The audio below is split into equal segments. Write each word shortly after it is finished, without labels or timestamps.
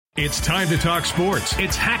It's time to talk sports.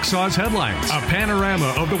 It's Hacksaw's Headlines, a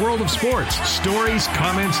panorama of the world of sports, stories,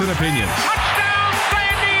 comments, and opinions. Touchdown,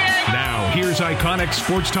 San Diego! Now, here's iconic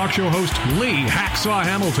sports talk show host Lee Hacksaw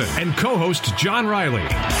Hamilton and co-host John Riley.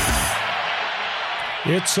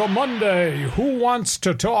 It's a Monday. Who wants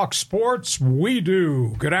to talk sports? We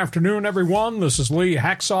do. Good afternoon, everyone. This is Lee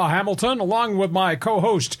Hacksaw Hamilton, along with my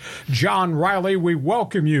co-host, John Riley. We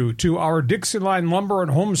welcome you to our Dixieline Lumber and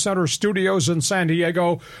Home Center studios in San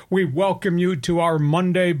Diego. We welcome you to our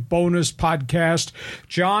Monday bonus podcast.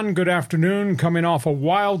 John, good afternoon. Coming off a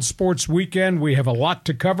wild sports weekend, we have a lot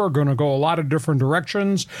to cover. Going to go a lot of different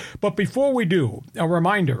directions. But before we do, a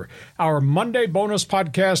reminder, our Monday bonus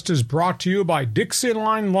podcast is brought to you by Dixieline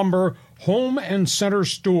Lumber Home and Center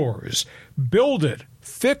Stores. Build it,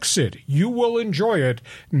 fix it, you will enjoy it.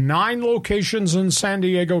 9 locations in San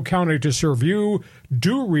Diego County to serve you.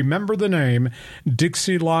 Do remember the name,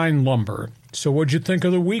 Dixieline Lumber. So what'd you think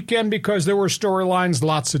of the weekend? Because there were storylines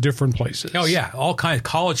lots of different places. Oh, yeah. All kinds of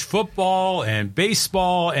college football and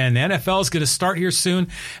baseball, and the NFL is going to start here soon.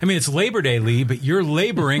 I mean, it's Labor Day, Lee, but you're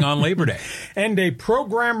laboring on Labor Day. And a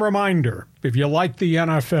program reminder, if you like the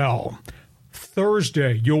NFL,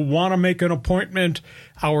 Thursday, you'll want to make an appointment.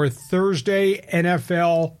 Our Thursday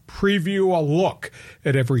NFL preview, a look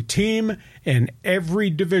at every team and every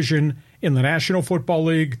division in the National Football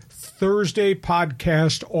League. Thursday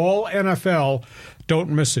podcast, all NFL. Don't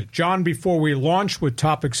miss it. John, before we launch with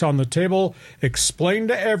topics on the table, explain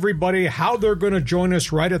to everybody how they're going to join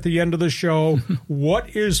us right at the end of the show.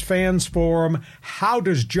 What is Fans Forum? How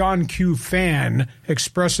does John Q. Fan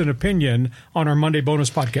express an opinion on our Monday bonus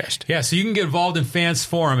podcast? Yeah, so you can get involved in Fans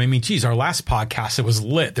Forum. I mean, geez, our last podcast, it was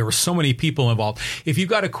lit. There were so many people involved. If you've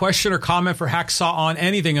got a question or comment for Hacksaw on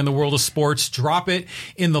anything in the world of sports, drop it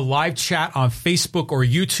in the live chat on Facebook or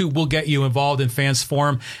YouTube. We'll get you involved in Fans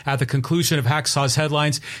Forum at the conclusion of Hacksaw's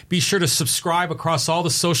Headlines. Be sure to subscribe across all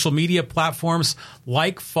the social media platforms.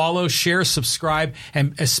 Like, follow, share, subscribe,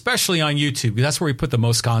 and especially on YouTube. That's where we put the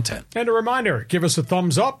most content. And a reminder, give us a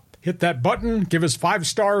thumbs up. Hit that button. Give us 5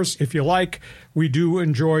 stars if you like. We do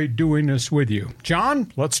enjoy doing this with you.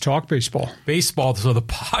 John, let's talk baseball. Baseball. So the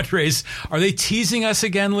Padres, are they teasing us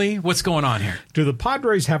again, Lee? What's going on here? Do the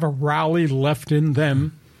Padres have a rally left in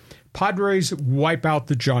them? Padres wipe out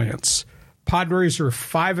the Giants. Padres are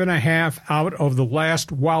 5.5 out of the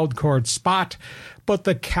last wild card spot, but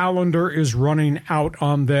the calendar is running out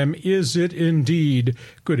on them. Is it indeed?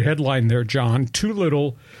 Good headline there, John. Too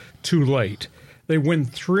little, too late. They win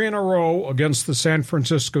 3 in a row against the San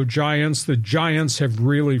Francisco Giants. The Giants have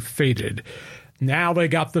really faded. Now they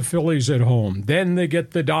got the Phillies at home. Then they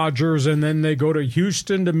get the Dodgers, and then they go to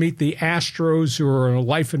Houston to meet the Astros, who are in a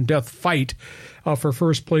life-and-death fight for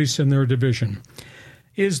first place in their division.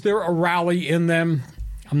 Is there a rally in them?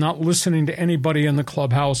 I'm not listening to anybody in the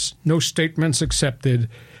clubhouse. No statements accepted.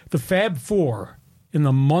 The Fab Four in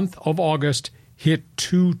the month of August hit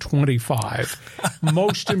 225.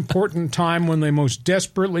 Most important time when they most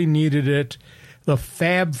desperately needed it. The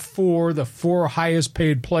Fab Four, the 4 highest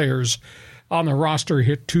paid players on the roster,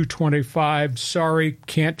 hit 225. Sorry,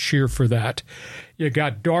 can't cheer for that. You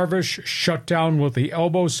got Darvish shut down with the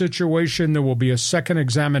elbow situation. There will be a second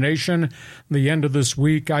examination the end of this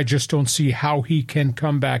week. I just don't see how he can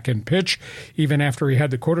come back and pitch, even after he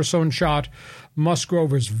had the cortisone shot.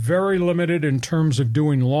 Musgrove is very limited in terms of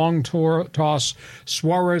doing long toss.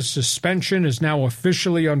 Suarez suspension is now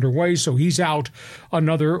officially underway, so he's out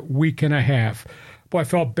another week and a half. Boy, I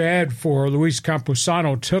felt bad for Luis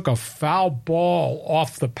Campusano. Took a foul ball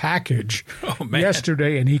off the package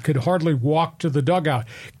yesterday, and he could hardly walk to the dugout.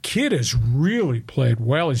 Kid has really played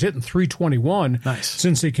well. He's hitting .321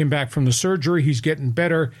 since he came back from the surgery. He's getting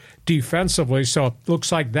better defensively, so it looks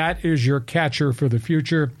like that is your catcher for the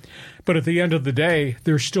future. But at the end of the day,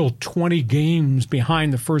 they're still 20 games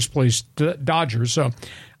behind the first-place Dodgers, so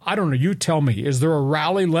I don't know. You tell me. Is there a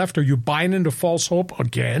rally left? Are you buying into false hope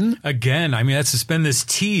again? Again. I mean, that's just been this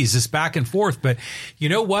tease, this back and forth. But you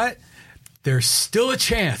know what? There's still a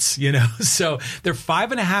chance, you know. So they're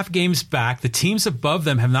 5.5 games back. The teams above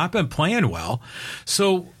them have not been playing well.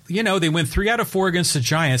 So, you know, they win 3 out of 4 against the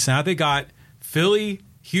Giants. Now they got Philly,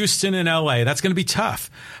 Houston, and LA. That's going to be tough.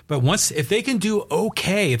 But if they can do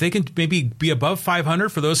okay, if they can maybe be above 500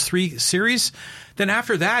 for those 3 series, then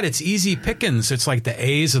after that, it's easy pickings. It's like the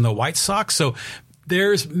A's and the White Sox. So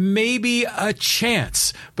there's maybe a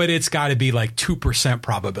chance, but it's got to be like 2%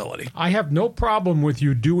 probability. I have no problem with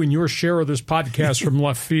you doing your share of this podcast from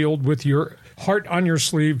left field with your heart on your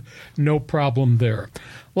sleeve. No problem there.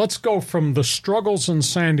 Let's go from the struggles in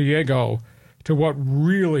San Diego to what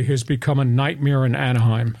really has become a nightmare in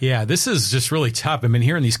Anaheim. Yeah, this is just really tough. I've been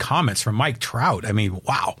hearing these comments from Mike Trout. I mean,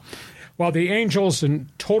 wow. Well, the Angels in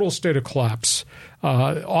total state of collapse.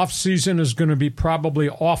 Off-season is going to be probably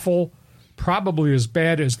awful, probably as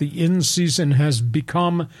bad as the in-season has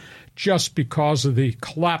become just because of the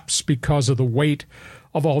collapse, because of the weight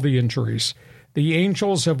of all the injuries. The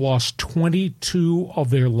Angels have lost 22 of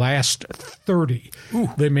their last 30. Ooh.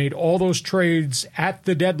 They made all those trades at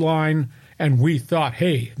the deadline, and we thought,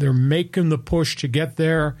 hey, they're making the push to get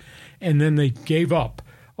there, and then they gave up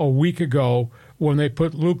a week ago when they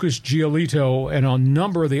put Lucas Giolito and a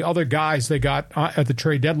number of the other guys they got at the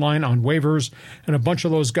trade deadline on waivers, and a bunch of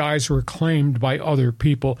those guys were claimed by other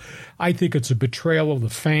people. I think it's a betrayal of the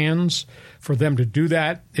fans for them to do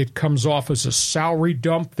that. It comes off as a salary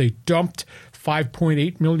dump. They dumped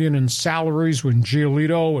 $5.8 million in salaries when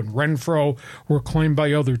Giolito and Renfroe were claimed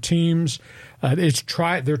by other teams. They're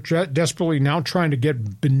desperately now trying to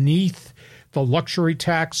get beneath the luxury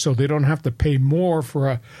tax so they don't have to pay more for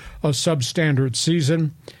a substandard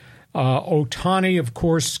season. Ohtani, of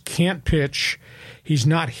course, can't pitch. He's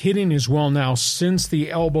not hitting as well now since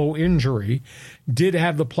the elbow injury. Did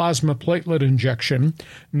have the plasma platelet injection.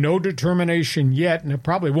 No determination yet, and it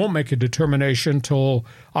probably won't make a determination until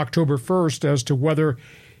October 1st as to whether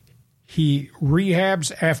he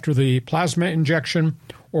rehabs after the plasma injection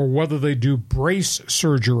or whether they do brace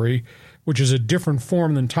surgery, which is a different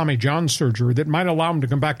form than Tommy John surgery that might allow him to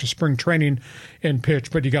come back to spring training and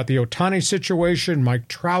pitch. But you got the Ohtani situation, Mike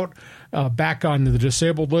Trout back on the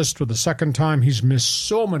disabled list for the second time. He's missed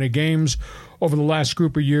so many games over the last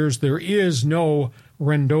group of years. There is no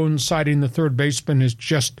Rendon sighting. The third baseman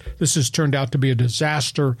this has turned out to be a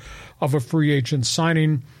disaster of a free agent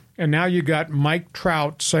signing. And now you got Mike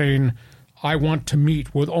Trout saying, I want to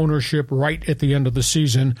meet with ownership right at the end of the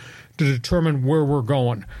season to determine where we're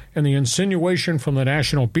going. And the insinuation from the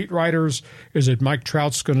national beat writers is that Mike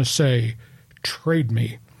Trout's going to say, trade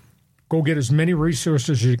me. Go get as many resources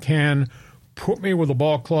as you can. Put me with a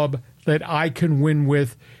ball club that I can win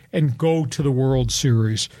with and go to the World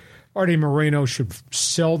Series. Artie Moreno should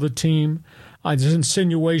sell the team. There's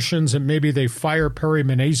insinuations that maybe they fire Perry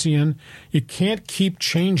Manassian. You can't keep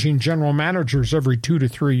changing general managers every 2 to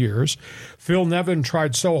 3 years. Phil Nevin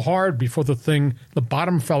tried so hard before the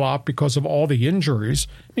bottom fell out because of all the injuries.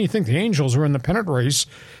 I mean, you think the Angels were in the pennant race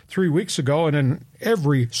 3 weeks ago, and then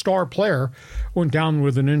every star player went down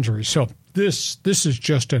with an injury. So this is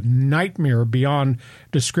just a nightmare beyond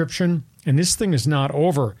description, and this thing is not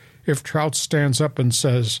over if Trout stands up and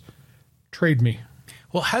says, trade me.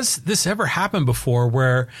 Well, has this ever happened before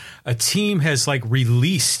where a team has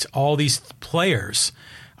released all these players?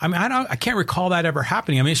 I mean, I can't recall that ever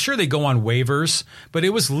happening. I mean, sure, they go on waivers, but it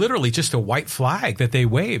was literally just a white flag that they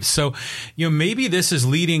waved. So, maybe this is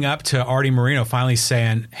leading up to Artie Moreno finally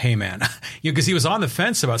saying, hey, man, because he was on the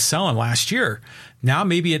fence about selling last year. Now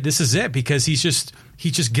maybe this is it because he's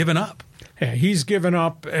just given up. Yeah, he's given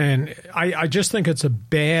up, and I just think it's a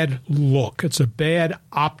bad look. It's a bad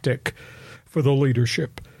optic for the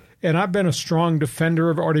leadership. And I've been a strong defender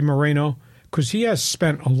of Artie Moreno because he has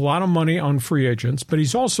spent a lot of money on free agents, but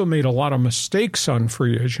he's also made a lot of mistakes on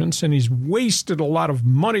free agents, and he's wasted a lot of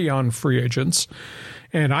money on free agents.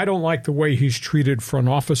 And I don't like the way he's treated front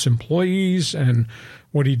office employees and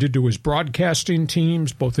what he did to his broadcasting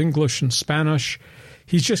teams, both English and Spanish.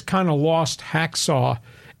 He's just kind of lost hacksaw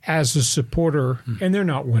as a supporter, and they're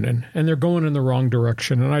not winning, and they're going in the wrong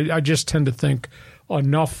direction. And I just tend to think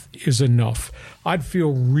enough is enough. I'd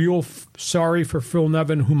feel real sorry for Phil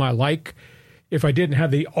Nevin, whom I like, if I didn't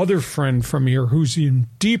have the other friend from here who's in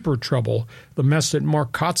deeper trouble, the mess that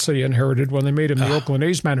Mark Kotze inherited when they made him the Oakland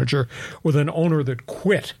A's manager with an owner that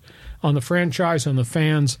quit on the franchise, on the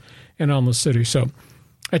fans, and on the city. So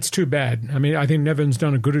it's too bad. I mean, I think Nevin's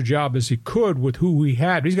done a good a job as he could with who he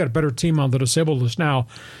had. He's got a better team on the disabled list now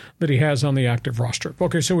that he has on the active roster.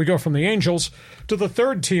 Okay, so we go from the Angels to the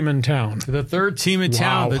third team in town. The third team in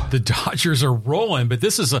town. The Dodgers are rolling, but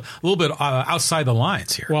this is a little bit outside the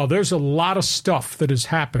lines here. Well, there's a lot of stuff that has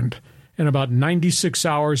happened in about 96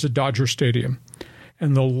 hours at Dodger Stadium.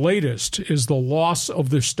 And the latest is the loss of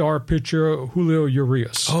the star pitcher, Julio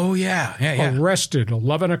Urias. Oh, yeah. Arrested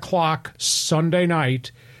 11 o'clock Sunday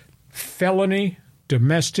night, felony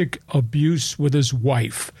domestic abuse with his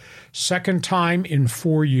wife. Second time in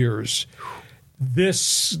 4 years.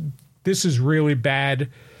 This is really bad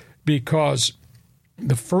because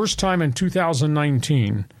the first time in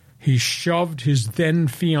 2019, he shoved his then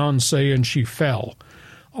fiancée and she fell.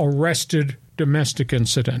 Arrested, domestic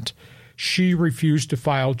incident. She refused to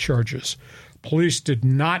file charges. Police did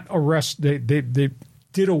not arrest. They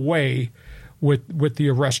did away with the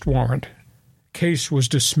arrest warrant. Case was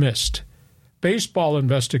dismissed. Baseball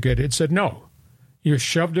investigated, said, no, you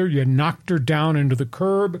shoved her, you knocked her down into the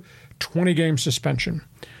curb, 20-game suspension.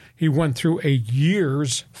 He went through a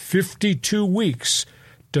year's 52 weeks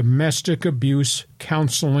domestic abuse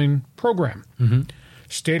counseling program.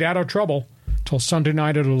 Stayed out of trouble till Sunday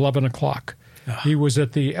night at 11 o'clock. He was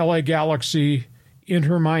at the LA Galaxy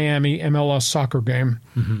Inter-Miami MLS soccer game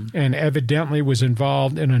and evidently was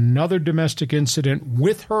involved in another domestic incident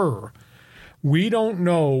with her. We don't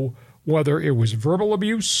know whether it was verbal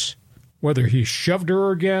abuse, whether he shoved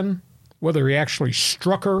her again, whether he actually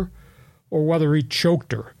struck her, or whether he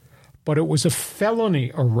choked her. But it was a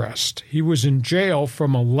felony arrest. He was in jail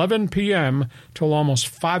from 11 p.m. till almost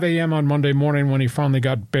 5 a.m. on Monday morning when he finally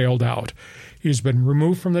got bailed out. He's been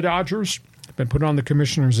removed from the Dodgers, been put on the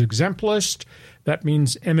commissioner's exempt list. That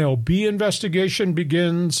means MLB investigation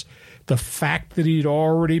begins. The fact that he'd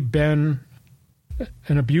already been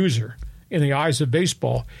an abuser in the eyes of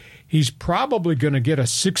baseball, he's probably going to get a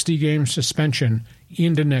 60-game suspension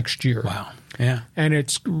into next year. Wow. Yeah. And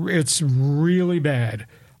it's really bad.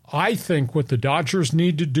 I think what the Dodgers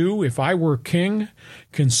need to do, if I were king,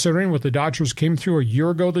 considering what the Dodgers came through a year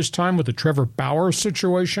ago this time with the Trevor Bauer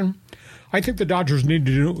situation, I think the Dodgers need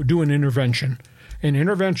to do an intervention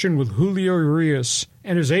with Julio Urias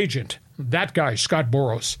and his agent, that guy, Scott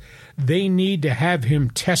Boras. They need to have him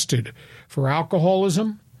tested for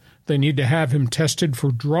alcoholism. They need to have him tested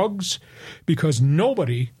for drugs, because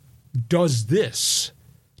nobody does this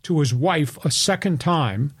to his wife a second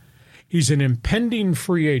time. He's an impending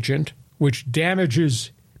free agent, which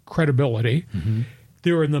damages credibility.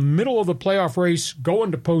 They're in the middle of the playoff race,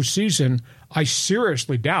 going to postseason. I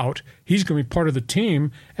seriously doubt he's going to be part of the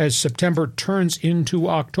team as September turns into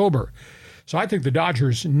October. So I think the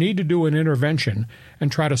Dodgers need to do an intervention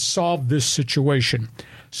and try to solve this situation.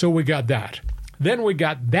 So we got that. Then we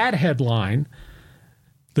got that headline,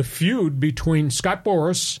 the feud between Scott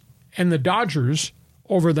Boras and the Dodgers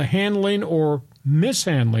over the handling or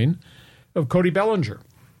mishandling of Cody Bellinger.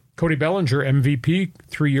 Cody Bellinger, MVP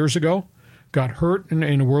 3 years ago, got hurt in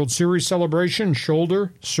a World Series celebration,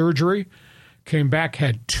 shoulder surgery, came back,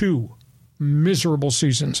 had 2 miserable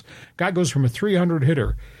seasons. Guy goes from a 300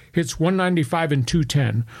 hitter, hits 195 and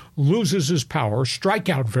 210, loses his power,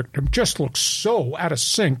 strikeout victim, just looks so out of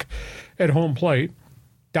sync at home plate.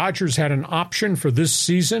 Dodgers had an option for this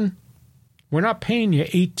season. We're not paying you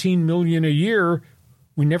 $18 million a year.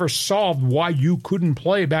 We never solved why you couldn't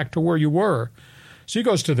play back to where you were. So he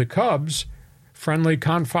goes to the Cubs, friendly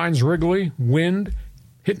confines Wrigley, wind,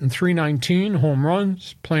 hitting .319, home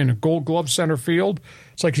runs, playing a Gold Glove center field.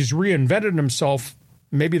 It's like he's reinvented himself.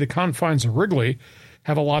 Maybe the confines of Wrigley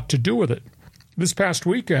have a lot to do with it. This past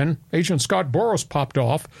weekend, Agent Scott Boras popped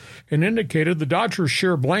off and indicated the Dodgers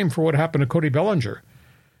share blame for what happened to Cody Bellinger.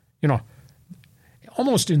 You know,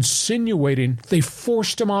 almost insinuating they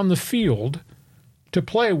forced him on the field to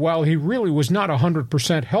play while he really was not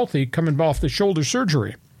 100% healthy coming off the shoulder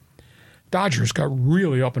surgery. Dodgers got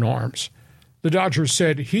really up in arms. The Dodgers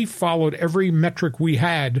said he followed every metric we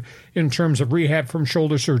had in terms of rehab from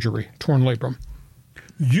shoulder surgery, torn labrum.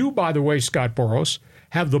 You, by the way, Scott Boras,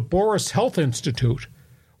 have the Boras Health Institute,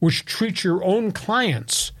 which treats your own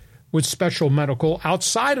clients with special medical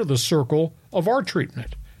outside of the circle of our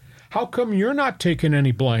treatment. How come you're not taking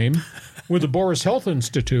any blame with the Boras Health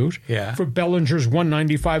Institute for Bellinger's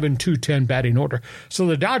 195 and 210 batting order? So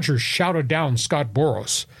the Dodgers shouted down Scott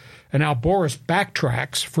Boras. And now Boras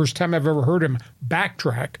backtracks, first time I've ever heard him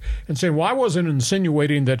backtrack, and say, well, I wasn't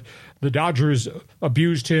insinuating that the Dodgers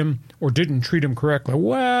abused him or didn't treat him correctly.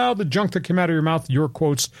 Well, the junk that came out of your mouth, your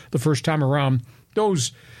quotes the first time around,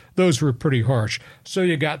 those were pretty harsh. So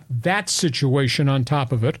you got that situation on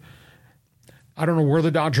top of it. I don't know where the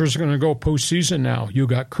Dodgers are going to go postseason now. You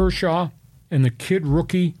got Kershaw and the kid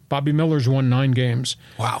rookie, Bobby Miller's won 9 games.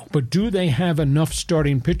 Wow. But do they have enough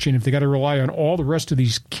starting pitching if they got to rely on all the rest of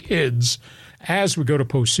these kids as we go to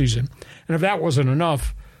postseason? And if that wasn't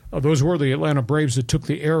enough, those were the Atlanta Braves that took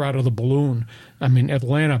the air out of the balloon. I mean,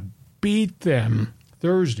 Atlanta beat them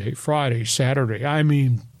Thursday, Friday, Saturday. I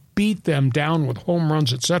mean, beat them down with home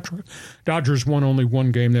runs, etc. Dodgers won only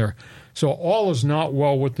 1 game there. So all is not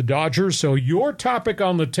well with the Dodgers. So your topic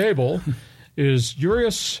on the table is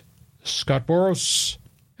Urias, Scott Boras,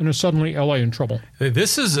 and is suddenly LA in trouble.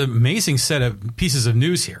 This is an amazing set of pieces of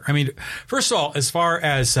news here. I mean, first of all, as far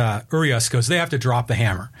as Urias goes, they have to drop the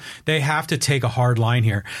hammer. They have to take a hard line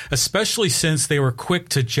here, especially since they were quick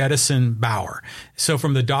to jettison Bauer. So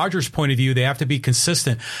from the Dodgers' point of view, they have to be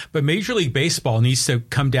consistent. But Major League Baseball needs to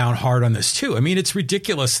come down hard on this, too. I mean, it's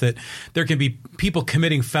ridiculous that there can be people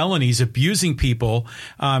committing felonies, abusing people,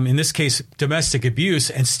 in this case, domestic abuse,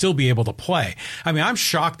 and still be able to play. I mean, I'm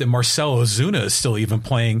shocked that Marcell Ozuna is still even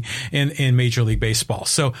playing in Major League Baseball.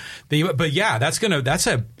 So, that's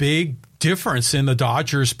a big difference in the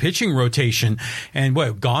Dodgers pitching rotation. And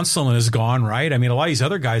Gonsolin is gone, right? I mean, a lot of these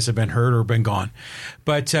other guys have been hurt or been gone.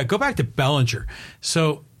 But go back to Bellinger.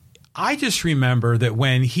 So I just remember that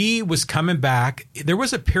when he was coming back, there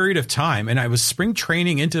was a period of time, and I was spring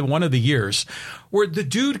training into one of the years, where the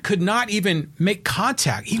dude could not even make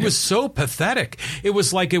contact. He was so pathetic. It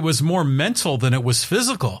was like it was more mental than it was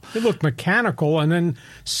physical. It looked mechanical, and then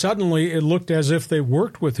suddenly it looked as if they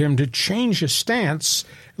worked with him to change his stance,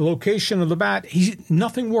 the location of the bat.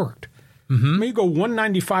 Nothing worked. Mm-hmm. You go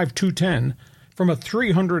 195, 210 from a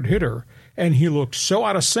 300 hitter, and he looked so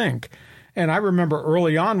out of sync. And I remember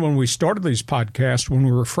early on when we started these podcasts, when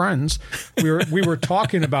we were friends, we were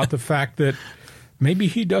talking about the fact that maybe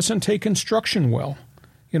he doesn't take instruction well.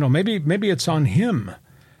 Maybe it's on him.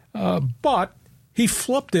 But he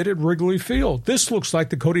flipped it at Wrigley Field. This looks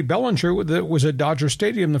like the Cody Bellinger that was at Dodger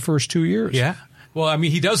Stadium the first 2 years. Yeah. Well, I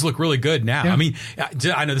mean, he does look really good now. Yeah. I mean,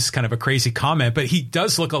 I know this is kind of a crazy comment, but he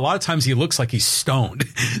does look, a lot of times he looks like he's stoned.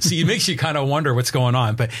 So it makes you kind of wonder what's going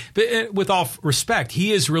on. But with all respect, he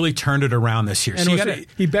has really turned it around this year. And so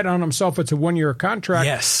he bet on himself. It's a 1-year contract.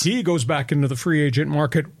 Yes. He goes back into the free agent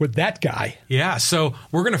market with that guy. Yeah. So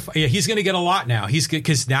he's going to get a lot now.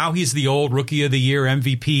 Because now he's the old Rookie of the Year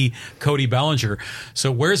MVP, Cody Bellinger.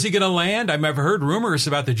 So where's he going to land? I've heard rumors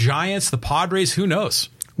about the Giants, the Padres. Who knows?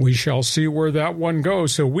 We shall see where that one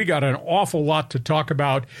goes. So we got an awful lot to talk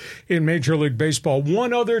about in Major League Baseball.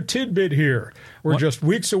 One other tidbit here. We're just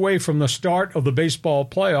weeks away from the start of the baseball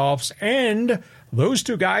playoffs, and those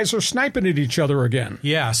two guys are sniping at each other again.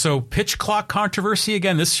 Yeah, so pitch clock controversy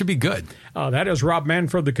again. This should be good. That is Rob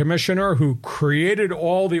Manfred, the commissioner, who created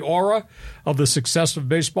all the aura of the success of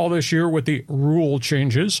baseball this year with the rule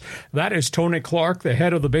changes. That is Tony Clark, the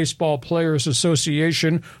head of the Baseball Players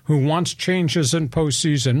Association, who wants changes in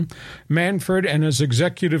postseason. Manfred and his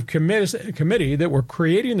executive committee that were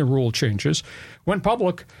creating the rule changes went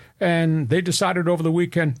public, and they decided over the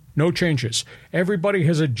weekend, no changes. Everybody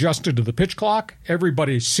has adjusted to the pitch clock.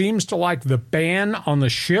 Everybody seems to like the ban on the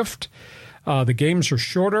shift. The games are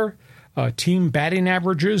shorter. Team batting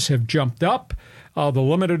averages have jumped up. The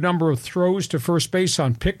limited number of throws to first base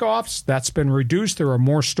on pickoffs, that's been reduced. There are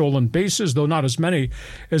more stolen bases, though not as many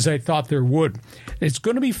as they thought there would. It's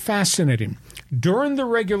going to be fascinating. During the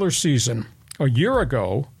regular season, a year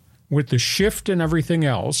ago, with the shift and everything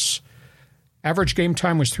else, average game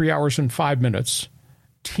time was 3 hours and 5 minutes.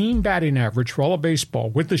 Team batting average for all of baseball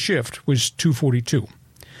with the shift was 242.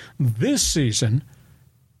 This season,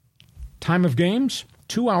 time of games,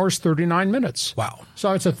 2 hours, 39 minutes. Wow.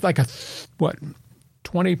 So it's like a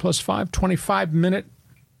 20 plus 5, 25-minute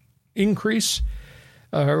increase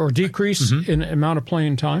or decrease in amount of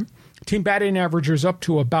playing time. Team batting average is up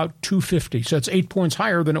to about 250. So it's 8 points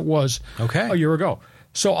higher than it was a year ago.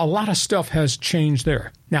 So a lot of stuff has changed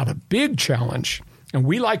there. Now, the big challenge, and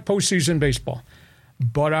we like postseason baseball,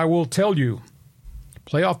 but I will tell you,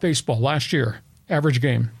 playoff baseball last year, average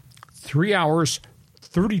game, 3 hours,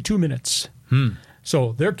 32 minutes.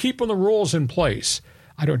 So they're keeping the rules in place.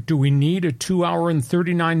 Do we need a 2 hour and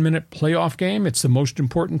 39-minute playoff game? It's the most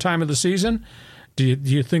important time of the season. Do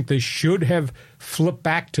you think they should have flipped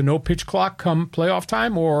back to no pitch clock come playoff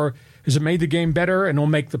time, or has it made the game better and will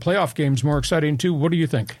make the playoff games more exciting too? What do you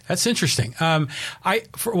think? That's interesting.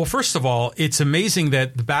 First of all, it's amazing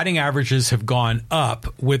that the batting averages have gone up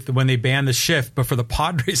when they banned the shift, but for the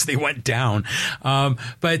Padres, they went down.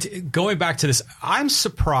 But going back to this, I'm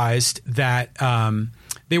surprised that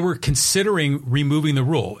they were considering removing the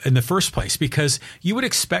rule in the first place, because you would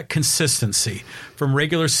expect consistency from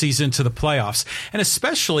regular season to the playoffs. And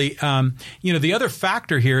especially, the other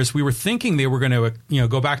factor here is we were thinking they were going to,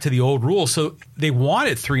 go back to the old rule. So they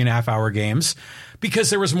wanted 3.5 hour games because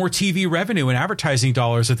there was more TV revenue and advertising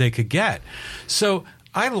dollars that they could get. So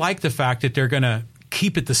I like the fact that they're going to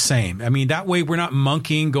keep it the same. I mean, that way we're not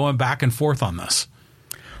monkeying, going back and forth on this.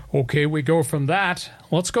 Okay, we go from that.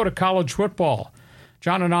 Let's go to college football.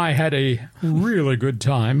 John and I had a really good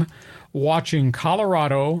time watching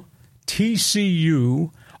Colorado,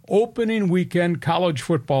 TCU, opening weekend college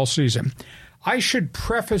football season. I should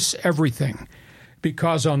preface everything.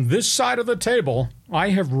 because on this side of the table, I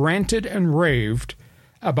have ranted and raved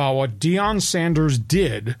about what Deion Sanders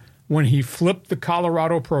did when he flipped the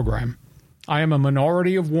Colorado program. I am a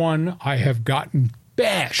minority of one. I have gotten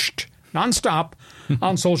bashed nonstop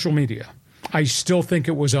on social media. I still think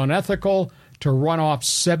it was unethical to run off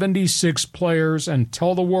 76 players and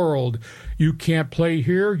tell the world, you can't play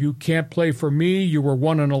here, you can't play for me, you were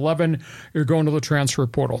 1-11, you're going to the transfer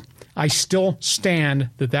portal. I still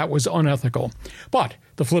stand that was unethical. But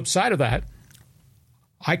the flip side of that,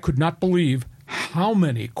 I could not believe how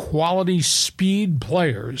many quality speed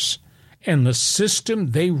players and the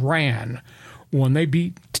system they ran when they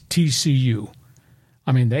beat TCU.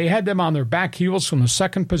 I mean, they had them on their back heels from the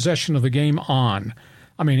second possession of the game on.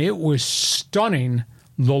 I mean, it was stunning,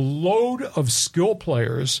 the load of skill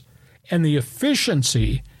players and the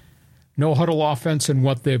efficiency, no huddle offense, and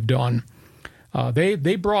what they've done.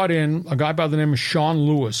 They brought in a guy by the name of Sean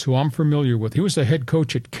Lewis, who I'm familiar with. He was the head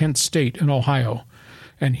coach at Kent State in Ohio,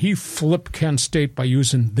 and he flipped Kent State by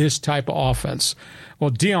using this type of offense.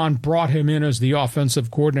 Well, Deion brought him in as the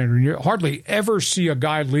offensive coordinator. You hardly ever see a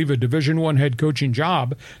guy leave a Division I head coaching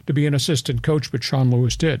job to be an assistant coach, but Sean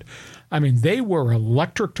Lewis did. I mean, they were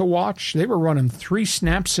electric to watch. They were running 3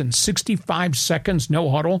 snaps in 65 seconds, no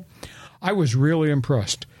huddle. I was really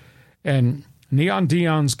impressed. And Neon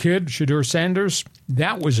Deion's kid, Shedeur Sanders,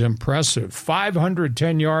 that was impressive.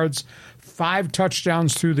 510 yards, 5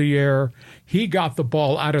 touchdowns through the air. He got the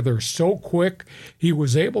ball out of there so quick. He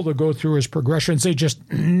was able to go through his progressions. They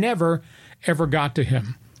just never, ever got to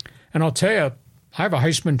him. And I'll tell you, I have a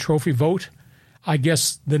Heisman Trophy vote. I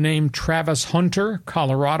guess the name Travis Hunter,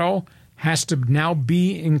 Colorado, has to now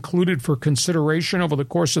be included for consideration over the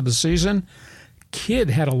course of the season. Kid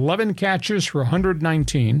had 11 catches for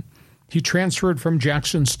 119. He transferred from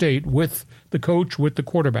Jackson State with the coach, with the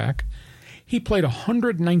quarterback. He played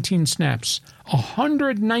 119 snaps.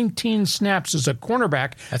 119 snaps as a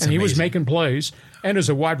cornerback, That's and he amazing. was making plays. And as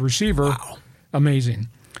a wide receiver, Wow. Amazing.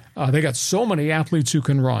 They got so many athletes who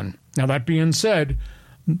can run. Now, that being said,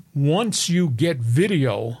 once you get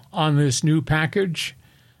video on this new package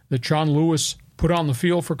that Sean Lewis put on the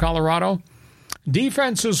field for Colorado,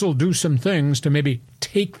 defenses will do some things to maybe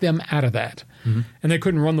take them out of that. Mm-hmm. And they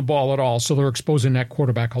couldn't run the ball at all, so they're exposing that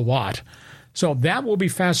quarterback a lot. So that will be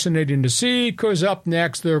fascinating to see, because up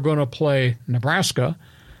next they're going to play Nebraska,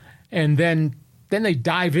 and then they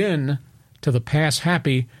dive in to the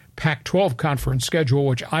pass-happy Pac-12 conference schedule,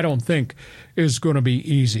 which I don't think is going to be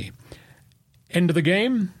easy. End of the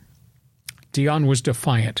game, Deion was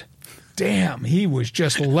defiant. Damn, he was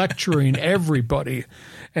just lecturing everybody.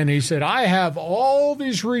 And he said, I have all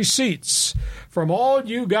these receipts from all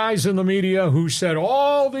you guys in the media who said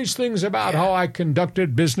all these things about how I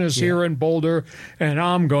conducted business here in Boulder, and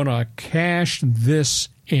I'm going to cash this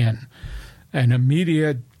in. And the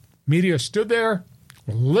media stood there,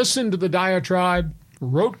 listened to the diatribe,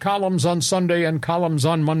 wrote columns on Sunday and columns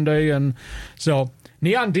on Monday. And so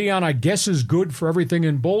Neon Deion, I guess, is good for everything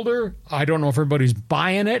in Boulder. I don't know if everybody's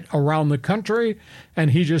buying it around the country. And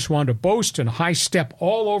he just wanted to boast and high step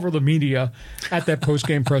all over the media at that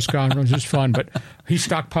post-game press conference. It was fun. But he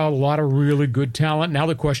stockpiled a lot of really good talent. Now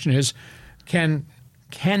the question is, can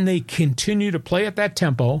they continue to play at that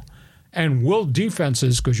tempo? And will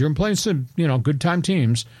defenses, because you're playing some good-time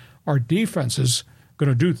teams, are defenses going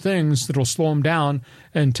to do things that will slow them down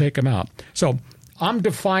and take them out? So I'm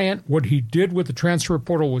defiant. What he did with the transfer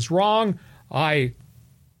portal was wrong. I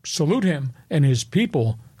salute him and his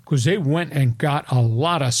people, because they went and got a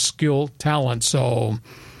lot of skilled talent. So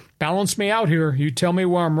balance me out here. You tell me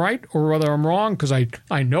where I'm right or whether I'm wrong, because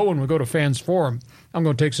I know when we go to Fans Forum, I'm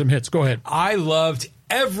going to take some hits. Go ahead. I loved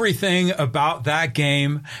everything about that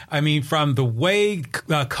game. I mean, from the way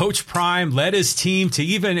Coach Prime led his team to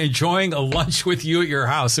even enjoying a lunch with you at your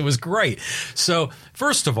house. It was great. So,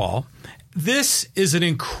 first of all, this is an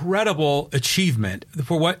incredible achievement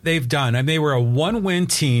for what they've done. I mean, they were a 1-win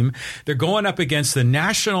team. They're going up against the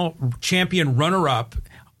national champion runner-up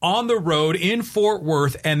on the road in Fort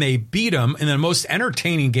Worth, and they beat them in the most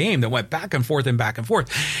entertaining game that went back and forth and back and forth.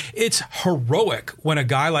 It's heroic when a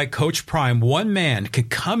guy like Coach Prime, one man, can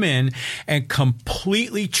come in and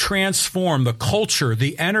completely transform the culture,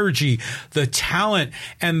 the energy, the talent,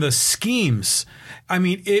 and the schemes. I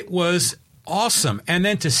mean, it was awesome. And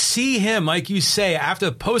then to see him, like you say, after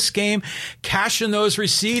the post game, cashing those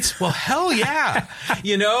receipts, well, hell yeah,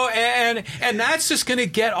 and that's just going to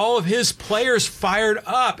get all of his players fired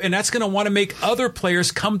up, and that's going to want to make other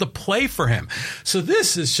players come to play for him. So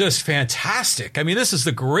this is just fantastic. I mean, this is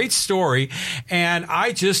the great story, and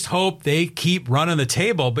I just hope they keep running the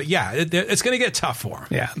table. But yeah, it's going to get tough for him.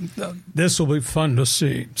 Yeah, this will be fun to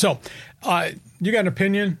see. So You got an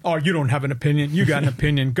opinion? Oh, you don't have an opinion. You got an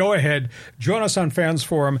opinion. Go ahead. Join us on Fans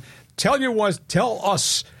Forum. Tell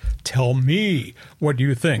me what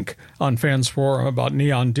you think on Fans Forum about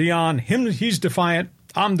Neon Dion. He's defiant.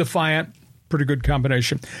 I'm defiant. Pretty good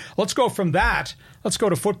combination. Let's go from that. Let's go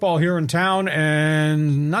to football here in town,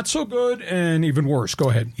 and not so good and even worse. Go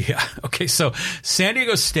ahead. Yeah. Okay. So San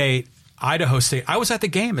Diego State, Idaho State. I was at the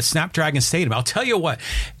game at Snapdragon Stadium. I'll tell you what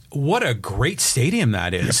a great stadium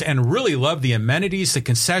that is, and really love the amenities, the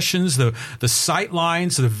concessions, the sight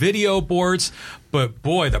lines, the video boards. But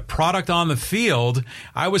boy, the product on the field,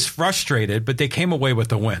 I was frustrated, but they came away with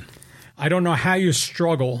the win. I don't know how you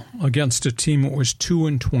struggle against a team that was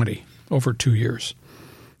 2-20 over 2 years.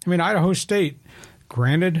 I mean, Idaho State,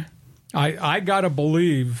 granted, I got to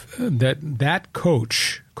believe that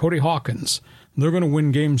coach, Cody Hawkins, they're going to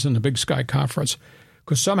win games in the Big Sky Conference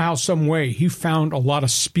because somehow, some way, he found a lot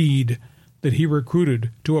of speed that he recruited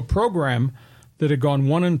to a program that had gone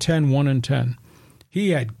 1-10, 1-10. He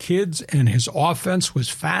had kids, and his offense was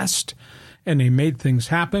fast, and they made things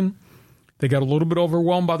happen. They got a little bit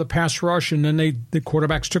overwhelmed by the pass rush, and then the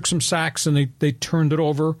quarterbacks took some sacks, and they turned it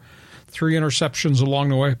over. 3 interceptions along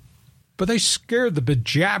the way. But they scared the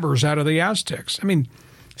bejabbers out of the Aztecs. I mean,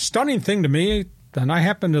 stunning thing to me, and I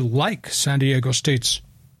happen to like San Diego State's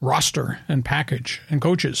roster and package and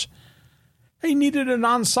coaches. They needed an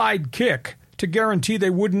onside kick to guarantee they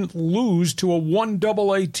wouldn't lose to a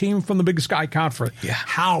 1AA team from the Big Sky Conference. Yeah.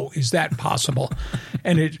 How is that possible?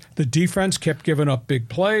 And the defense kept giving up big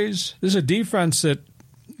plays. This is a defense that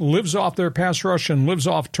lives off their pass rush and lives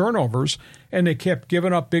off turnovers, and they kept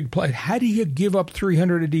giving up big plays. How do you give up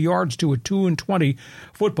 380 yards to a 2-20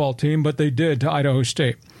 football team? But they did to Idaho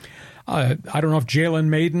State. I don't know if Jalen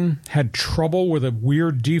Maiden had trouble with a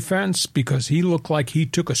weird defense because he looked like he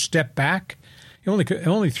took a step back. He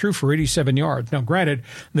only threw for 87 yards. Now, granted,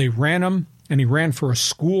 they ran him, and he ran for a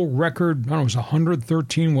school record, I don't know, it was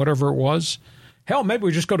 113, whatever it was. Hell, maybe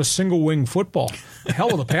we just go to single-wing football. Hell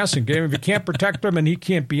with a passing game. If you can't protect him and he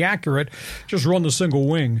can't be accurate, just run the single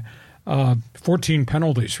wing. 14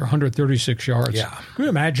 penalties for 136 yards. Yeah. Can you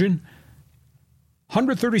imagine?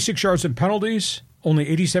 136 yards in penalties, only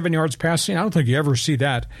 87 yards passing. I don't think you ever see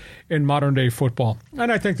that in modern-day football.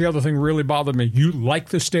 And I think the other thing really bothered me. You like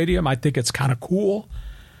the stadium. I think it's kind of cool.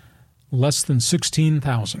 Less than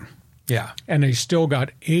 16,000. Yeah. And they still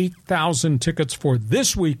got 8,000 tickets for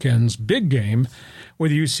this weekend's big game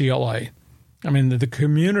with UCLA. I mean, the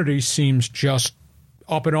community seems just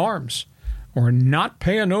up in arms. We're not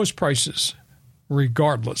paying those prices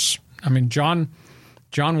regardless. I mean, John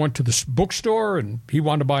went to the bookstore, and he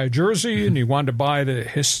wanted to buy a jersey, and he wanted to buy the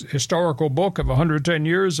historical book of 110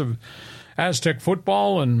 years of Aztec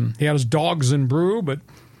football, and he had his dogs in brew, but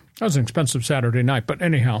that was an expensive Saturday night. But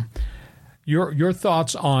anyhow, your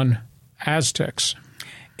thoughts on Aztecs?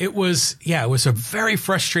 It was a very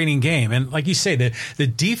frustrating game. And like you say, the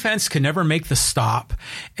defense could never make the stop.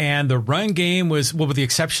 And the run game was, well, with the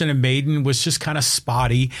exception of Maiden, was just kind of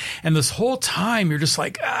spotty. And this whole time, you're just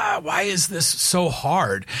like, why is this so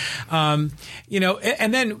hard? And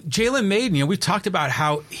then Jalen Maiden, we've talked about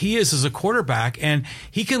how he is as a quarterback, and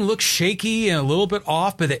he can look shaky and a little bit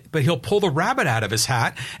off, but he'll pull the rabbit out of his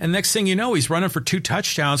hat. And next thing you know, he's running for 2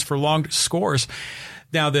 touchdowns for long scores.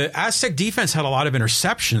 Now, the Aztec defense had a lot of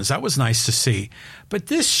interceptions. That was nice to see. But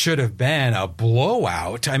this should have been a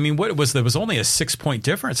blowout. I mean, there was only a 6-point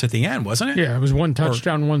difference at the end, wasn't it? Yeah, it was 1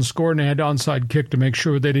 touchdown, 1 score, and they had onside kick to make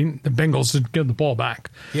sure the Bengals didn't get the ball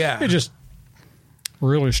back. Yeah. It's just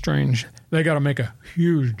really strange. They got to make a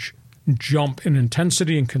huge jump in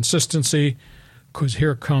intensity and consistency because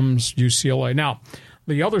here comes UCLA. Now,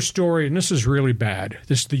 the other story, and this is really bad,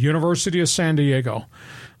 this is the University of San Diego.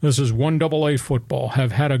 This is 1AA football,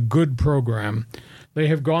 have had a good program. They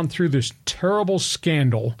have gone through this terrible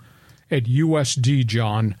scandal at USD,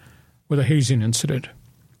 John, with a hazing incident.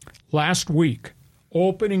 Last week,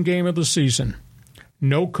 opening game of the season,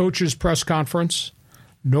 no coaches' press conference,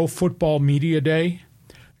 no football media day,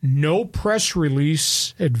 no press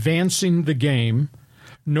release advancing the game,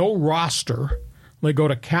 no roster. They go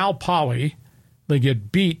to Cal Poly. They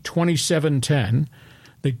get beat 27-10.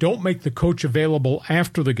 They don't make the coach available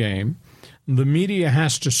after the game. The media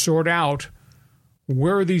has to sort out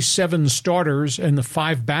where are these 7 starters and the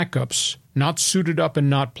 5 backups not suited up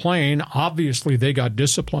and not playing. Obviously, they got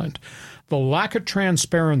disciplined. The lack of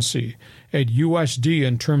transparency at USD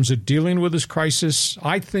in terms of dealing with this crisis,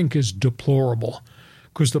 I think, is deplorable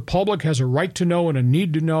because the public has a right to know and a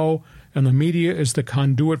need to know, and the media is the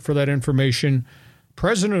conduit for that information.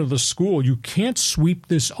 President of the school, you can't sweep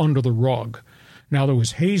this under the rug. Now, there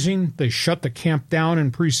was hazing. They shut the camp down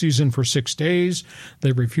in preseason for 6 days.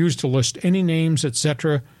 They refused to list any names,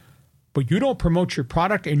 etc. But you don't promote your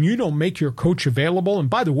product and you don't make your coach available. And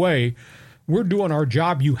by the way, we're doing our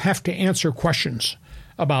job. You have to answer questions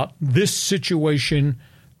about this situation,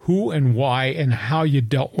 who and why, and how you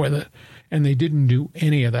dealt with it. And they didn't do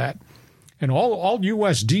any of that. And all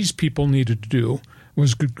USD's people needed to do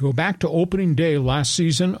was go back to opening day last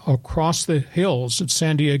season across the hills at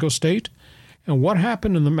San Diego State. And what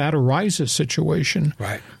happened in the Matt Araiza situation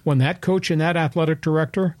when that coach and that athletic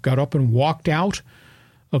director got up and walked out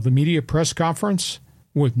of the media press conference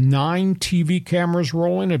with 9 TV cameras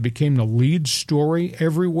rolling? It became the lead story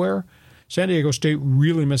everywhere. San Diego State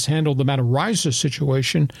really mishandled the Matt Araiza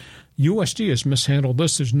situation. USD has mishandled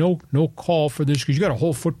this. There's no call for this because you got a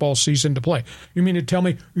whole football season to play. You mean to tell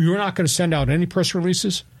me you're not going to send out any press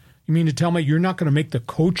releases? You mean to tell me you're not going to make the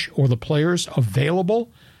coach or the players available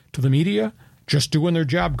to the media, just doing their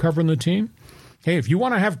job covering the team? Hey, if you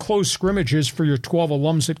want to have close scrimmages for your 12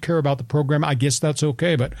 alums that care about the program, I guess that's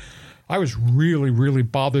okay. But I was really, really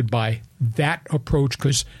bothered by that approach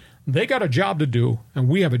because they got a job to do, and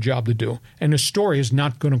we have a job to do, and the story is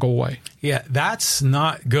not going to go away. Yeah, that's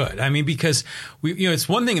not good. I mean, because it's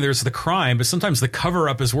one thing there's the crime, but sometimes the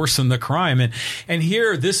cover-up is worse than the crime. And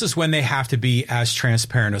here, this is when they have to be as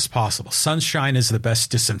transparent as possible. Sunshine is the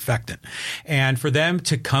best disinfectant. And for them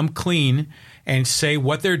to come clean and say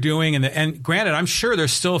what they're doing. And granted, I'm sure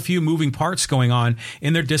there's still a few moving parts going on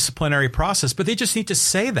in their disciplinary process, but they just need to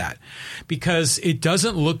say that because it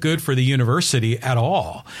doesn't look good for the university at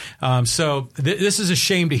all. So this is a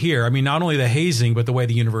shame to hear. I mean, not only the hazing, but the way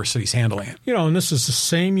the university's handling it. And this is the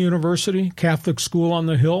same university, Catholic school on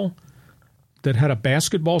the Hill, that had a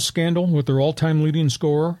basketball scandal with their all-time leading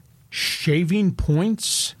scorer, shaving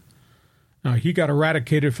points. Now, he got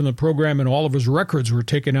eradicated from the program and all of his records were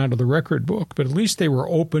taken out of the record book, but at least they were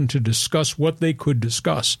open to discuss what they could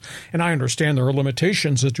discuss. And I understand there are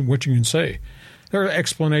limitations as to what you can say. There are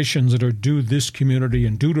explanations that are due this community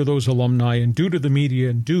and due to those alumni and due to the media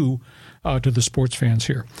and due to the sports fans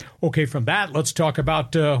here. Okay, from that, let's talk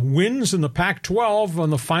about wins in the Pac-12 on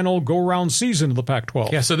the final go-round season of the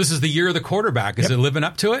Pac-12. Yeah, so this is the year of the quarterback. Is it living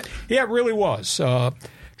up to it? Yeah, it really was.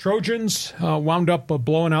 Trojans wound up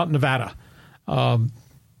blowing out Nevada.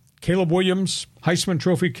 Caleb Williams, Heisman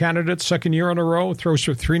Trophy candidate, second year in a row, throws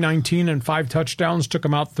for 319 and 5 touchdowns, took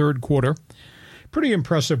him out third quarter. Pretty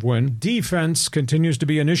impressive win. Defense continues to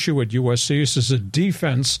be an issue at USC. This is a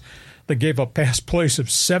defense that gave up pass plays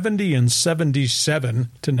of 70 and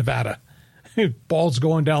 77 to Nevada. Balls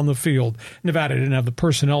going down the field. Nevada didn't have the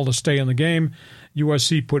personnel to stay in the game.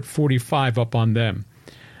 USC put 45 up on them.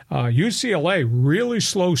 UCLA, really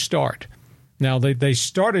slow start. Now, they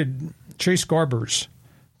started Chase Garbers,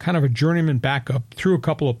 kind of a journeyman backup, threw a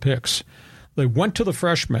couple of picks. They went to the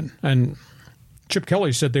freshman, and Chip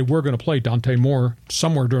Kelly said they were going to play Dante Moore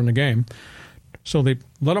somewhere during the game. So they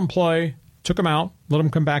let him play, took him out, let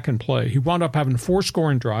him come back and play. He wound up having 4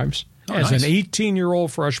 scoring drives. As an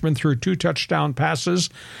 18-year-old freshman, threw 2 touchdown passes,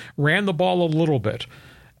 ran the ball a little bit.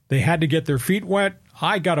 They had to get their feet wet.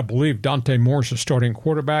 I got to believe Dante Moore's the starting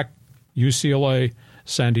quarterback, UCLA,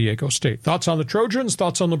 San Diego State. Thoughts on the Trojans?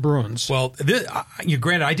 Thoughts on the Bruins? Well,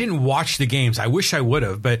 granted, I didn't watch the games. I wish I would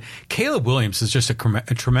have, but Caleb Williams is just a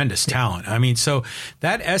tremendous talent. I mean, so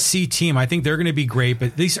that SC team, I think they're going to be great,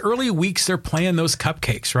 but these early weeks, they're playing those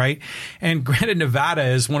cupcakes, right? And granted, Nevada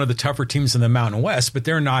is one of the tougher teams in the Mountain West, but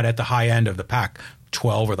they're not at the high end of the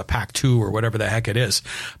Pac-12 or the Pac-2 or whatever the heck it is.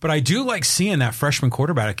 But I do like seeing that freshman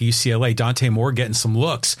quarterback at UCLA, Dante Moore, getting some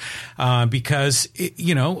looks because,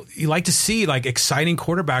 you like to see like exciting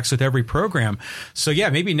quarterbacks with every program. So, yeah,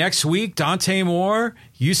 maybe next week, Dante Moore,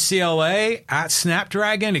 UCLA at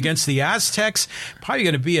Snapdragon against the Aztecs. Probably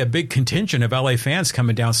going to be a big contingent of LA fans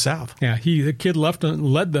coming down south. Yeah, the kid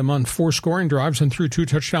led them on 4 scoring drives and threw 2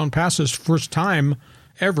 touchdown passes. First time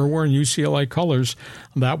ever wearing UCLA colors.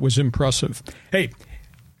 That was impressive. Hey,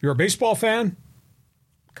 you're a baseball fan,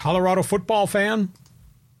 Colorado football fan,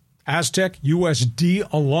 Aztec, USD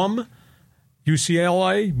alum,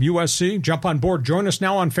 UCLA, USC, jump on board. Join us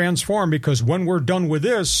now on Fans Forum because when we're done with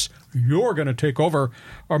this, you're going to take over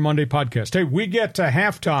our Monday podcast. Hey, we get to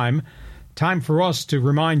halftime. Time for us to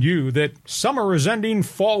remind you that summer is ending,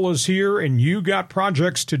 fall is here, and you got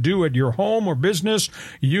projects to do at your home or business.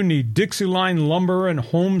 You need Dixie-Line Lumber and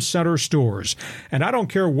Home Center stores. And I don't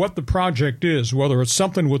care what the project is, whether it's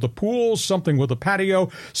something with a pool, something with a patio,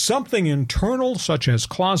 something internal, such as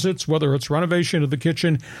closets, whether it's renovation of the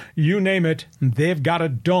kitchen, you name it, they've got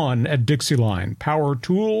it done at Dixie-Line. Power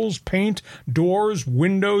tools, paint, doors,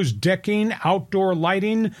 windows, decking, outdoor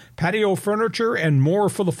lighting, patio furniture, and more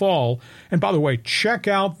for the fall. And by the way, check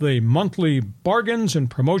out the monthly bargains and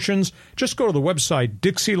promotions. Just go to the website,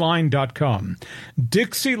 Dixieline.com.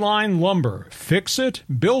 Dixieline Lumber. Fix it,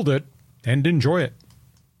 build it, and enjoy it.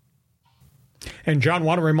 And John,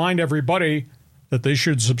 want to remind everybody that they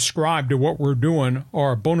should subscribe to what we're doing,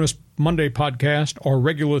 our bonus Monday podcast, our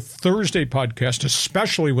regular Thursday podcast,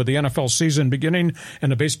 especially with the NFL season beginning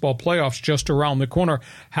and the baseball playoffs just around the corner.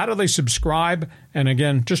 How do they subscribe? And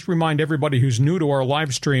again, just remind everybody who's new to our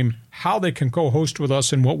live stream how they can co-host with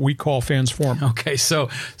us in what we call Fans Forum. Okay, so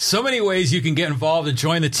many ways you can get involved and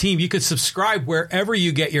join the team. You could subscribe wherever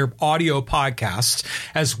you get your audio podcasts,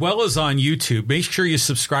 as well as on YouTube. Make sure you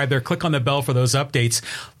subscribe there. Click on the bell for those updates.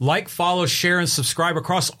 Like, follow, share, and subscribe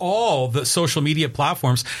across all the social media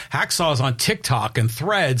platforms. Hacksaw is on TikTok and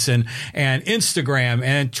Threads and Instagram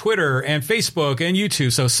and Twitter and Facebook and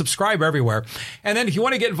YouTube. So subscribe everywhere. And then if you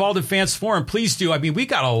want to get involved in Fans Forum, please do. I mean, we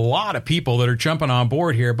got a lot of people that are jumping on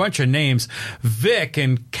board here. A bunch of names: Vic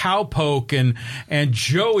and Cowpoke and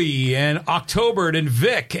Joey and Octobered and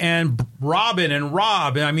Vic and Robin and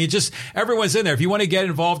Rob. I mean, just everyone's in there. If you want to get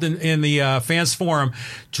involved in the Fans Forum,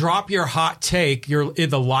 drop your hot take. You're in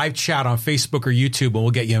the live chat on Facebook or YouTube, and we'll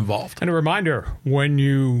get you involved. And a reminder, when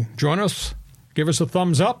you join us, give us a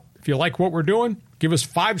thumbs up. If you like what we're doing, give us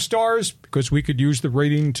 5 stars, because we could use the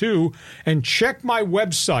rating too. And check my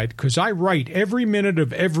website, because I write every minute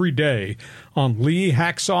of every day on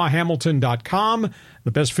LeeHacksawHamilton.com.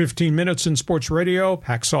 The best 15 minutes in sports radio,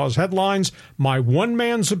 Hacksaw's headlines, my one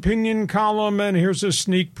man's opinion column, and here's a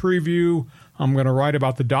sneak preview. I'm going to write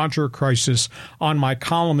about the Dodger crisis on my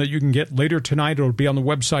column that you can get later tonight. It'll be on the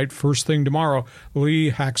website first thing tomorrow,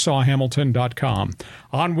 LeeHacksawHamilton.com.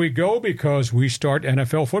 On we go, because we start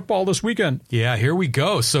NFL football this weekend. Yeah, here we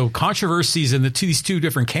go. So controversies in these two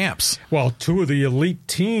different camps. Well, 2 of the elite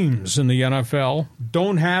teams in the NFL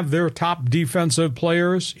don't have their top defensive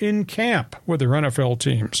players in camp with their NFL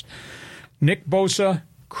teams. Nick Bosa,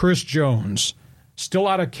 Chris Jones, still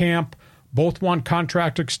out of camp. Both want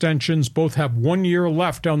contract extensions. Both have 1 year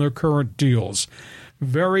left on their current deals.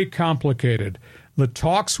 Very complicated. The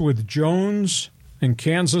talks with Jones in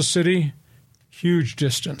Kansas City, huge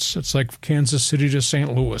distance. It's like Kansas City to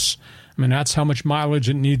St. Louis. I mean, that's how much mileage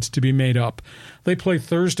it needs to be made up. They play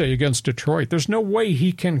Thursday against Detroit. There's no way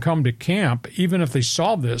he can come to camp, even if they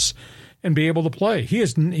solve this, and be able to play. He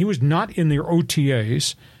was not in their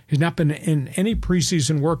OTAs. He's not been in any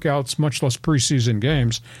preseason workouts, much less preseason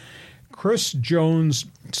games. Chris Jones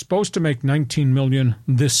is supposed to make $19 million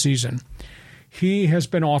this season. He has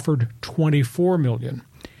been offered $24 million.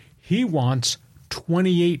 He wants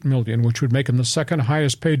 $28 million, which would make him the second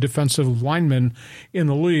highest paid defensive lineman in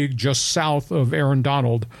the league, just south of Aaron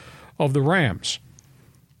Donald of the Rams.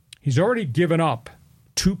 He's already given up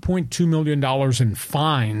 $2.2 million in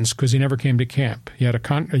fines because he never came to camp. He had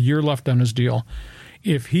a year left on his deal.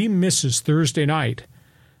 If he misses Thursday night,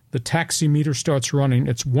 the taxi meter starts running.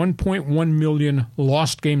 It's $1.1 million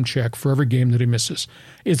lost game check for every game that he misses.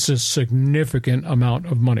 It's a significant amount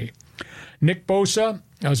of money. Nick Bosa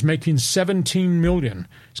is making $17 million.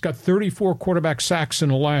 He's got 34 quarterback sacks in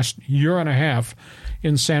the last year and a half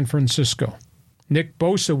in San Francisco. Nick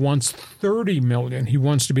Bosa wants $30 million. He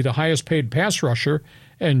wants to be the highest paid pass rusher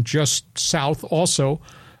and just south also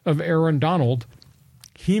of Aaron Donald.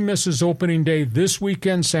 He misses opening day this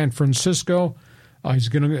weekend, San Francisco. He's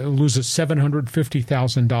going to lose a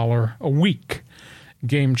 $750,000 a week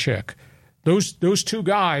game check. Those 2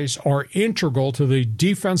 guys are integral to the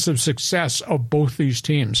defensive success of both these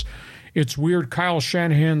teams. It's weird. Kyle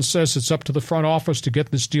Shanahan says it's up to the front office to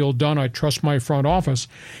get this deal done. I trust my front office.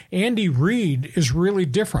 Andy Reid is really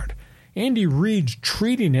different. Andy Reid's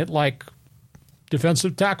treating it like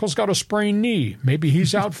defensive tackle's got a sprained knee. Maybe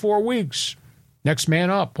he's out 4 weeks. Next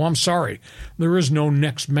man up. Well, I'm sorry. There is no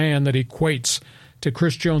next man that equates to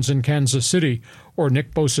Chris Jones in Kansas City or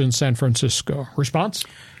Nick Bosa in San Francisco. Response?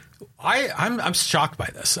 I'm shocked by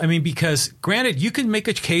this. I mean, because granted, you can make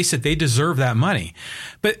a case that they deserve that money,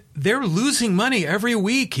 but they're losing money every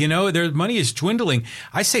week. You know, their money is dwindling.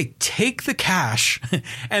 I say take the cash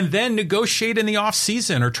and then negotiate in the off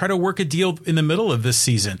season or try to work a deal in the middle of this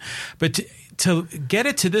season. But to get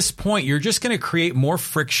it to this point, you're just going to create more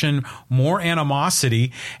friction, more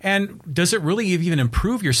animosity. And does it really even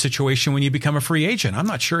improve your situation when you become a free agent? I'm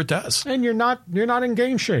not sure it does. And you're not in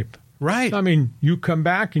game shape. Right. I mean, you come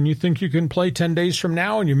back and you think you can play 10 days from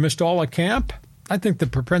now and you missed all of camp. I think the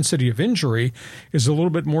propensity of injury is a little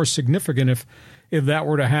bit more significant if that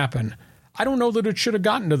were to happen. I don't know that it should have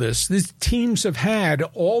gotten to this. These teams have had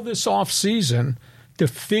all this offseason to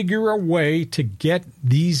figure a way to get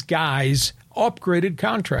these guys upgraded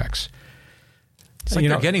contracts. It's like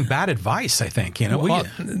they're getting bad advice, I think.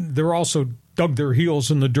 They're also dug their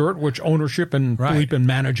heels in the dirt, which ownership and bleeping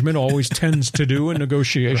management always tends to do in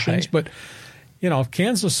negotiations. But, if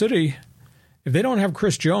Kansas City, if they don't have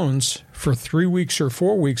Chris Jones for 3 weeks or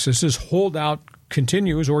 4 weeks as his holdout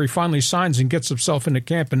continues, or he finally signs and gets himself into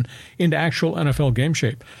camp and into actual NFL game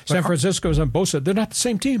shape. San Francisco's and Bosa, they're not the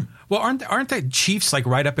same team. Well, aren't the Chiefs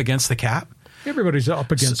right up against the cap? Everybody's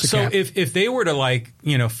up against the cap. So if they were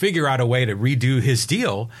to figure out a way to redo his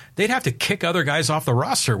deal, they'd have to kick other guys off the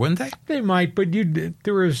roster, wouldn't they? They might, but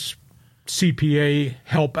there is CPA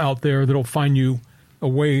help out there that'll find you a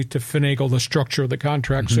way to finagle the structure of the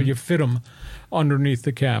contract so you fit them underneath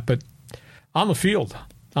the cap. But on the field,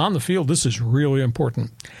 this is really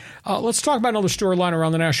important. Let's talk about another storyline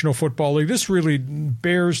around the National Football League. This really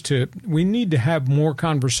we need to have more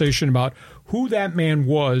conversation about who that man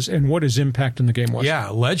was and what his impact in the game was. Yeah,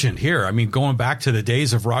 legend here. I mean, going back to the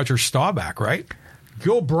days of Roger Staubach, right?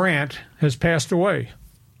 Gil Brandt has passed away.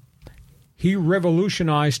 He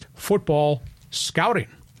revolutionized football scouting.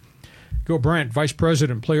 Gil Brandt, Vice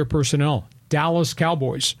President, Player Personnel, Dallas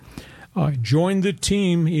Cowboys, joined the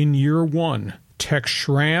team in year one. Tex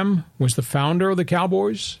Schramm was the founder of the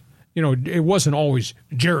Cowboys. It wasn't always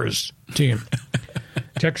Jerry's team.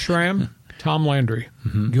 Tex Schramm, Tom Landry,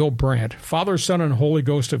 Gil Brandt, Father, Son, and Holy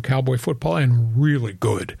Ghost of cowboy football, and really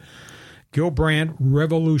good. Gil Brandt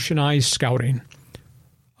revolutionized scouting.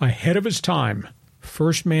 Ahead of his time,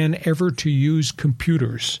 first man ever to use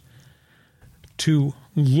computers to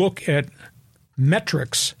look at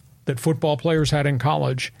metrics that football players had in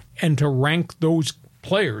college and to rank those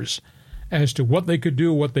players as to what they could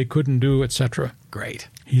do, what they couldn't do, etc. Great.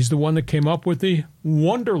 He's the one that came up with the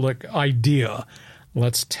Wonderlic idea.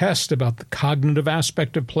 Let's test about the cognitive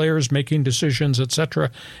aspect of players making decisions,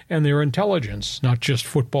 etc., and their intelligence, not just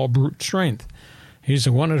football brute strength. He's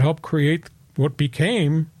the one that helped create what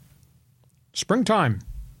became Springtime,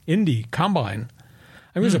 Indy, Combine.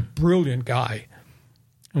 He was a brilliant guy.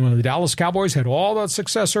 And when the Dallas Cowboys had all that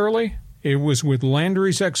success early, it was with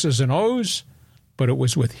Landry's X's and O's, but it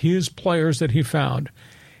was with his players that he found.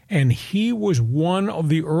 And he was one of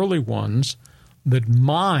the early ones that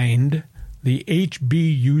mined the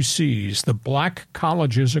HBUCs, the black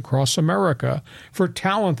colleges across America, for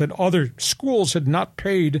talent that other schools had not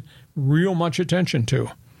paid real much attention to.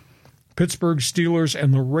 Pittsburgh Steelers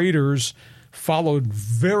and the Raiders followed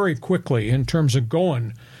very quickly in terms of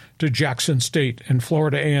going to Jackson State and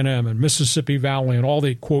Florida A&M and Mississippi Valley and all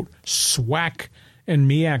the, quote, SWAC and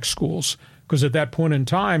MEAC schools. Because at that point in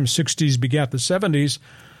time, 60s begat the 70s,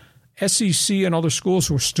 SEC and other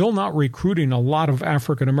schools were still not recruiting a lot of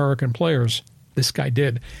African-American players. This guy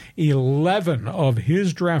did. 11 of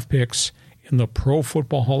his draft picks in the Pro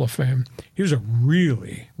Football Hall of Fame. He was a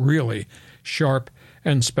really, really sharp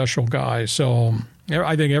and special guy. So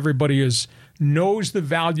I think everybody knows the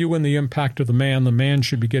value and the impact of the man. The man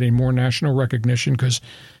should be getting more national recognition because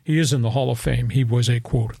he is in the Hall of Fame. He was a,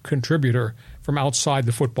 quote, contributor from outside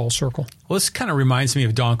the football circle. Well, this kind of reminds me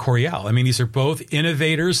of Don Coryell. I mean, these are both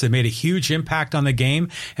innovators that made a huge impact on the game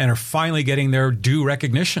and are finally getting their due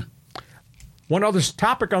recognition. One other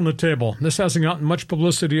topic on the table. This hasn't gotten much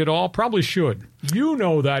publicity at all. Probably should. You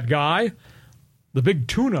know that guy. The Big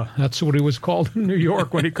Tuna. That's what he was called in New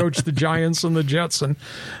York when he coached the Giants and the Jets, and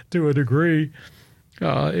to a degree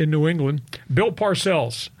in New England. Bill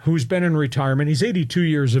Parcells, who's been in retirement. He's 82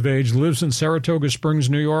 years of age, lives in Saratoga Springs,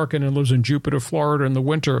 New York, and then lives in Jupiter, Florida in the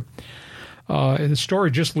winter. The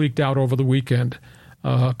story just leaked out over the weekend.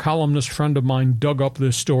 A columnist friend of mine dug up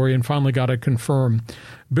this story and finally got it confirmed.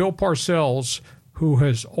 Bill Parcells, who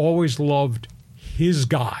has always loved his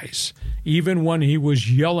guys, even when he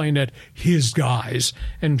was yelling at his guys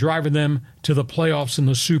and driving them to the playoffs in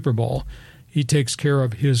the Super Bowl, he takes care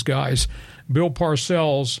of his guys. Bill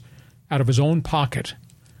Parcells, out of his own pocket,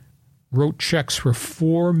 wrote checks for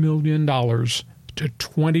 $4 million to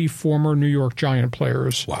 20 former New York Giant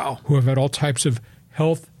players. Wow. Who have had all types of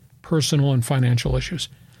health, personal, and financial issues.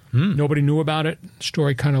 Nobody knew about it. The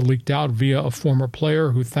story kind of leaked out via a former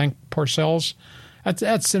player who thanked Parcells.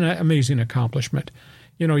 That's an amazing accomplishment.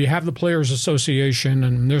 You know, you have the Players Association,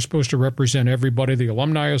 and they're supposed to represent everybody, the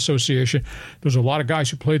Alumni Association. There's a lot of guys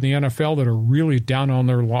who played in the NFL that are really down on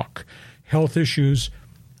their luck. Health issues,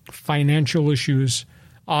 financial issues,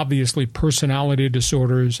 obviously personality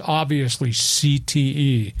disorders, obviously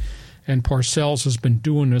CTE. And Parcells has been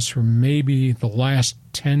doing this for maybe the last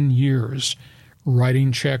 10 years,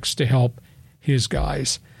 writing checks to help his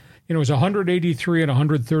guys. You know, it was 183 and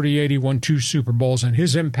 138. He won 2 Super Bowls, and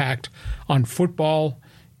his impact on football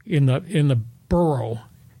in the borough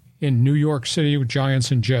in New York City with Giants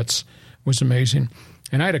and Jets was amazing.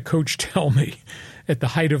 And I had a coach tell me at the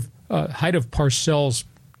height of Parcells'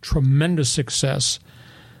 tremendous success,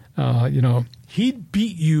 he'd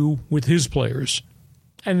beat you with his players.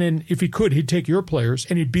 And then if he could, he'd take your players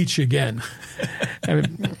and he'd beat you again. I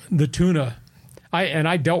mean, the tuna.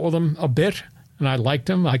 I dealt with him a bit, and I liked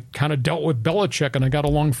him. I kind of dealt with Belichick, and I got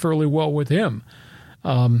along fairly well with him.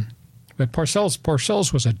 But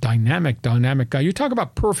Parcells was a dynamic guy. You talk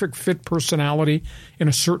about perfect fit personality in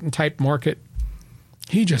a certain type market.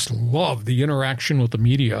 He just loved the interaction with the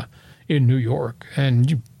media in New York.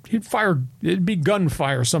 And it'd be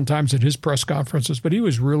gunfire sometimes at his press conferences, but he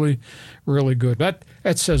was really, really good. That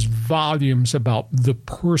says volumes about the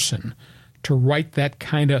person to write that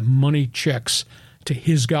kind of money checks to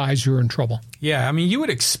his guys who are in trouble. Yeah, I mean, you would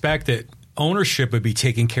expect that ownership would be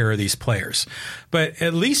taking care of these players. But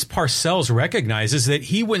at least Parcells recognizes that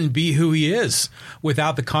he wouldn't be who he is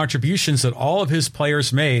without the contributions that all of his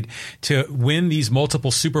players made to win these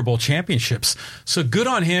multiple Super Bowl championships. So good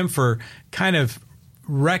on him for kind of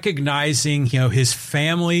recognizing, his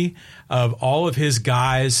family, of all of his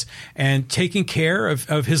guys, and taking care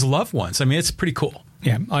of his loved ones. I mean, it's pretty cool.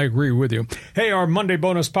 Yeah, I agree with you. Hey, our Monday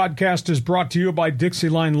Bonus podcast is brought to you by Dixie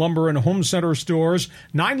Line Lumber and Home Center Stores.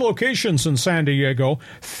 9 locations in San Diego.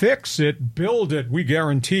 Fix it, build it. We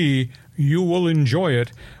guarantee you will enjoy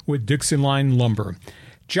it with Dixie Line Lumber.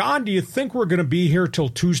 John, do you think we're going to be here till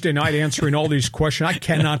Tuesday night answering all these questions? I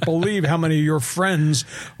cannot believe how many of your friends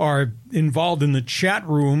are involved in the chat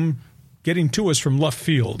room getting to us from left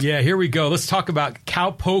field. Yeah, here we go. Let's talk about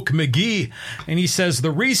Cowpoke McGee. And he says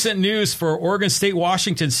the recent news for Oregon State,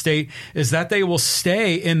 Washington State is that they will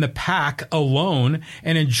stay in the pack alone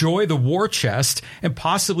and enjoy the war chest and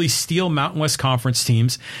possibly steal Mountain West Conference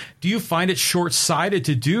teams. Do you find it short-sighted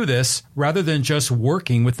to do this rather than just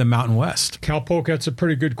working with the Mountain West? Cowpoke, that's a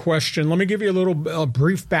pretty good question. Let me give you a little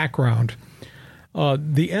brief background.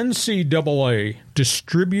 The NCAA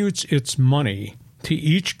distributes its money to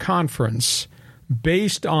each conference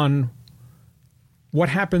based on what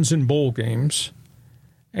happens in bowl games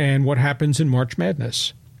and what happens in March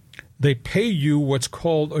Madness. They pay you what's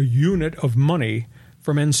called a unit of money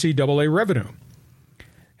from NCAA revenue,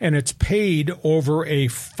 and it's paid over a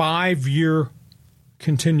 5-year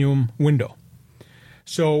continuum window.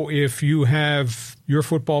 So if you have your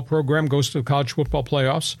football program goes to the college football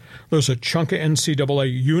playoffs, there's a chunk of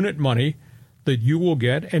NCAA unit money that you will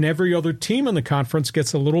get, and every other team in the conference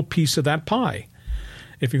gets a little piece of that pie.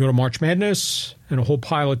 If you go to March Madness and a whole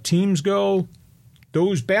pile of teams go,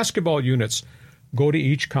 those basketball units go to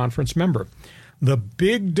each conference member. The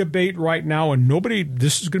big debate right now, and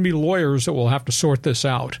this is going to be lawyers that will have to sort this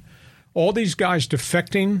out. All these guys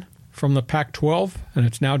defecting from the Pac-12, and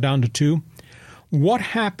it's now down to 2. What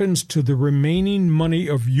happens to the remaining money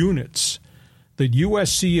of units that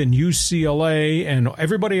USC and UCLA and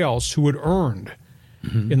everybody else who had earned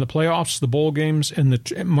in the playoffs, the bowl games, and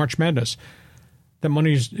the March Madness? That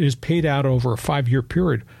money is paid out over a 5-year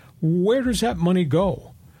period. Where does that money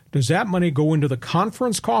go? Does that money go into the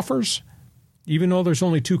conference coffers, even though there's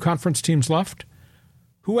only 2 conference teams left?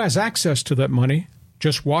 Who has access to that money?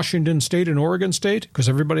 Just Washington State and Oregon State, because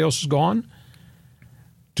everybody else is gone?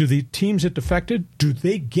 Do the teams that defected, do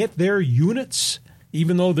they get their units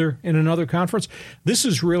even though they're in another conference? This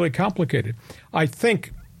is really complicated. I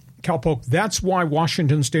think, Cowpoke, that's why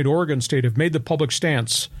Washington State, Oregon State have made the public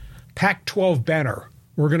stance. Pac-12 banner,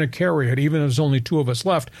 we're going to carry it, even if there's only 2 of us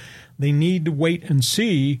left. They need to wait and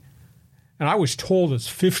see. And I was told it's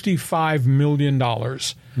 $55 million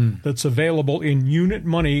that's available in unit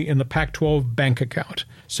money in the Pac-12 bank account.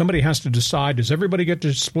 Somebody has to decide, does everybody get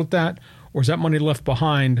to split that, or is that money left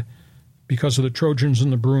behind because of the Trojans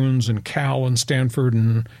and the Bruins and Cal and Stanford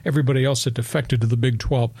and everybody else that defected to the Big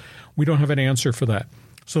 12? We don't have an answer for that.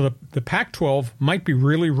 So the Pac-12 might be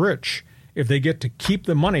really rich if they get to keep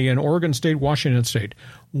the money in Oregon State, Washington State.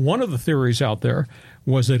 One of the theories out there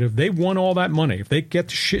was that if they won all that money, if they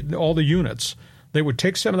get all the units, they would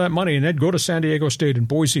take some of that money and they'd go to San Diego State and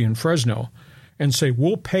Boise and Fresno and say,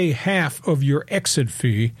 we'll pay half of your exit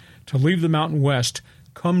fee to leave the Mountain West.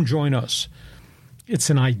 Come join us. It's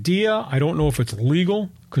an idea. I don't know if it's legal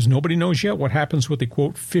because nobody knows yet what happens with the,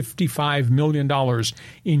 quote, $55 million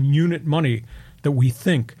in unit money that we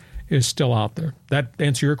think is still out there. That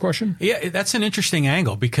answer your question? Yeah, that's an interesting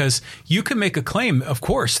angle because you can make a claim, of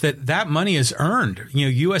course, that money is earned.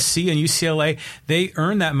 USC and UCLA, they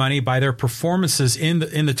earn that money by their performances in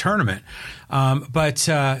the tournament. But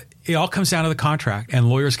it all comes down to the contract, and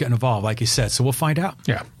lawyers get involved, like you said. So we'll find out.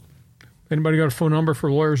 Yeah. Anybody got a phone number for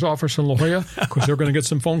lawyer's office in La Jolla? Because they're going to get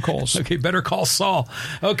some phone calls. Okay, better call Saul.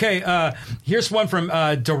 Okay, here's one from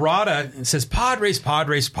Dorada. It says, Padres,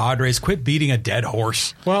 quit beating a dead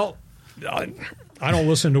horse. Well, I don't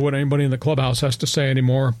listen to what anybody in the clubhouse has to say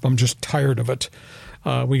anymore. I'm just tired of it.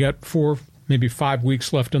 We got 4, maybe 5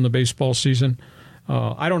 weeks left in the baseball season.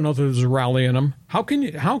 I don't know if there's a rally in them. How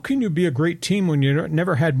can you be a great team when you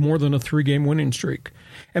never had more than a 3-game winning streak?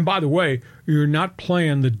 And by the way, you're not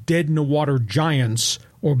playing the dead-in-the-water Giants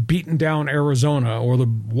or beating down Arizona or the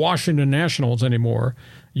Washington Nationals anymore.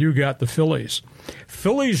 You got the Phillies.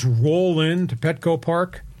 Phillies roll into Petco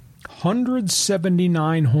Park,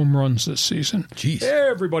 179 home runs this season. Jeez.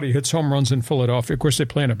 Everybody hits home runs in Philadelphia. Of course, they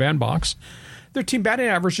play in a bandbox. Their team batting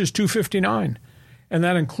average is .259. And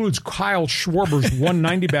that includes Kyle Schwarber's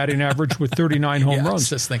 190 batting average with 39 home runs.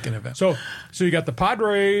 Just thinking of it. So you got the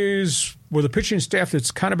Padres with a pitching staff that's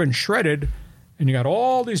kind of been shredded, and you got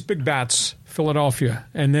all these big bats, Philadelphia,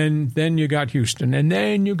 and then you got Houston, and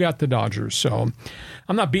then you got the Dodgers. So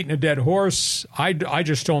I'm not beating a dead horse. I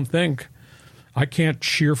just don't think. I can't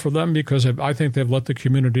cheer for them because I think they've let the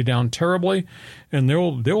community down terribly, and there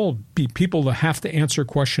will be people that have to answer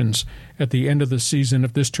questions at the end of the season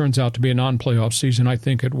if this turns out to be a non-playoff season. I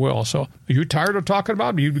think it will. So, are you tired of talking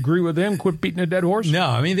about it? Do you agree with them? Quit beating a dead horse? No,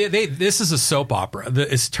 I mean this is a soap opera.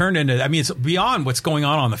 It's turned into. I mean, it's beyond what's going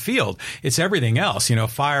on the field. It's everything else.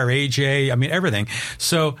 Fire AJ. I mean, everything.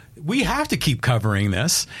 So we have to keep covering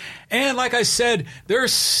this. And like I said,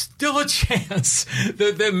 there's still a chance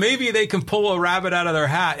that maybe they can pull a rabbit out of their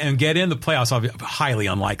hat and get in the playoffs. Highly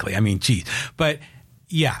unlikely. I mean, geez. But,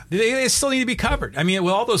 yeah, they still need to be covered. I mean,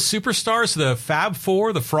 with all those superstars, the Fab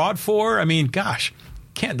Four, the Fraud Four, I mean, gosh,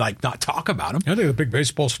 can't not talk about them. I think the big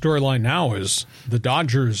baseball storyline now is the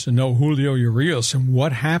Dodgers and no Julio Urias and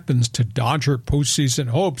what happens to Dodger postseason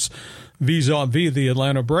hopes vis-a-vis the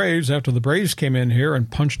Atlanta Braves after the Braves came in here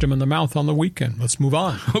and punched him in the mouth on the weekend. Let's move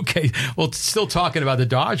on. Okay. Well, still talking about the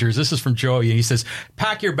Dodgers. This is from Joey, and he says,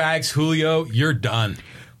 pack your bags, Julio. You're done.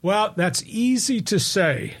 Well, that's easy to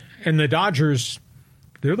say. And the Dodgers,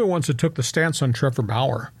 they're the ones that took the stance on Trevor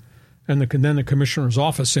Bauer. And then the commissioner's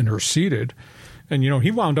office interceded. And,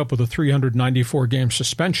 he wound up with a 394-game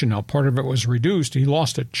suspension. Now, part of it was reduced. He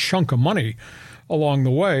lost a chunk of money along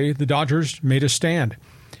the way. The Dodgers made a stand.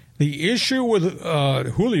 The issue with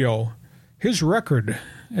Julio, his record,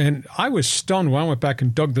 and I was stunned when I went back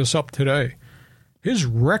and dug this up today. His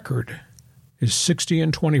record is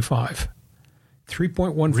 60-25,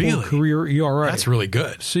 3.14 career ERA. That's really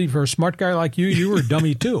good. See, for a smart guy like you, you were a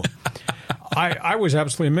dummy too. I was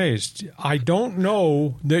absolutely amazed. I don't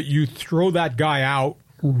know that you throw that guy out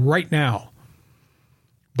right now.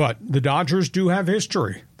 But the Dodgers do have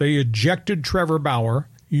history. They ejected Trevor Bauer.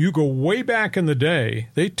 You go way back in the day,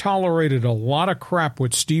 they tolerated a lot of crap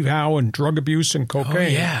with Steve Howe and drug abuse and cocaine. Oh,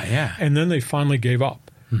 yeah. And then they finally gave up.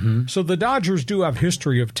 Mm-hmm. So the Dodgers do have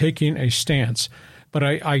history of taking a stance. But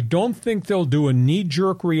I don't think they'll do a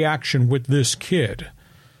knee-jerk reaction with this kid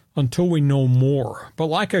until we know more. But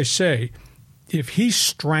like I say, if he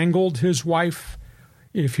strangled his wife,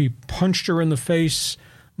 if he punched her in the face,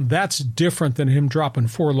 that's different than him dropping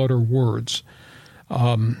 4-letter words.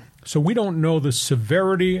 So we don't know the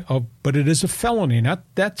severity of, but it is a felony.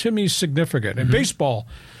 That to me is significant. And baseball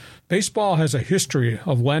has a history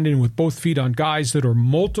of landing with both feet on guys that are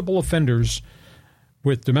multiple offenders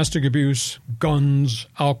with domestic abuse, guns,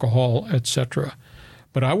 alcohol, etc.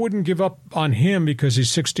 But I wouldn't give up on him because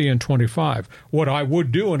he's 60-25. What I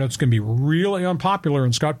would do, and it's going to be really unpopular,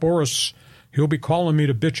 and Scott Boras, he'll be calling me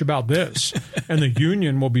to bitch about this, and the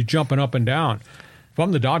union will be jumping up and down. If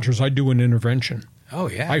I'm the Dodgers, I'd do an intervention. Oh,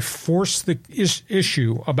 yeah. I force the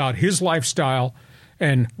issue about his lifestyle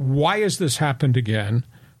and why has this happened again?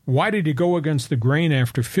 Why did he go against the grain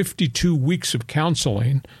after 52 weeks of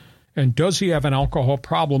counseling? And does he have an alcohol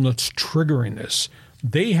problem that's triggering this?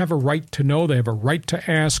 They have a right to know. They have a right to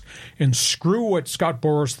ask. And screw what Scott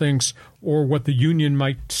Boras thinks or what the union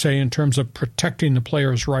might say in terms of protecting the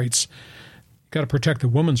players' rights. You've got to protect the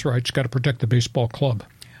women's rights. You've got to protect the baseball club.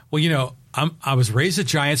 Well, I was raised a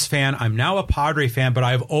Giants fan. I'm now a Padre fan, but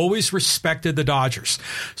I've always respected the Dodgers.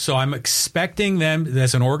 So I'm expecting them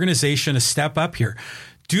as an organization to step up here,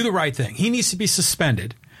 do the right thing. He needs to be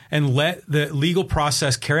suspended and let the legal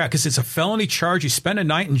process carry out because it's a felony charge. You spend a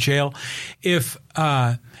night in jail. If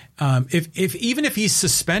even if he's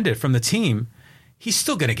suspended from the team, he's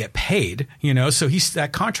still going to get paid, so that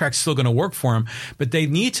contract's still going to work for him. But they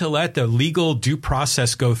need to let the legal due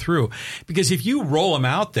process go through. Because if you roll him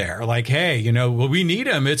out there like, hey, we need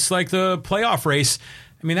him. It's like the playoff race.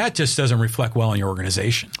 I mean, that just doesn't reflect well on your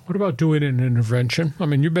organization. What about doing an intervention? I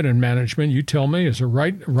mean, you've been in management. You tell me, is it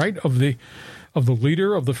right of the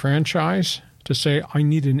leader of the franchise to say, I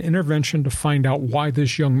need an intervention to find out why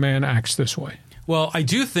this young man acts this way? Well, I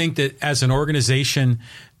do think that as an organization,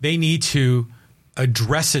 they need to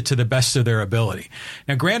address it to the best of their ability.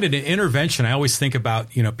 Now, granted, an intervention, I always think about,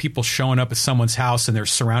 people showing up at someone's house and they're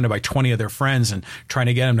surrounded by 20 of their friends and trying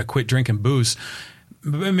to get them to quit drinking booze.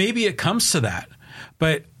 Maybe it comes to that.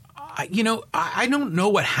 But, I don't know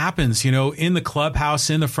what happens, in the clubhouse,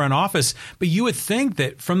 in the front office. But you would think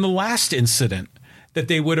that from the last incident that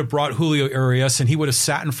they would have brought Julio Urias and he would have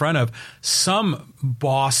sat in front of some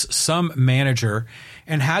boss, some manager,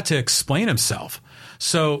 and had to explain himself.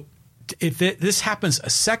 So if this happens a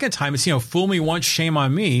second time, it's, fool me once, shame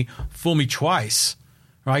on me, fool me twice.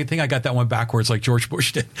 Well, I think I got that one backwards like George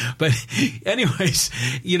Bush did. But anyways,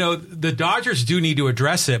 the Dodgers do need to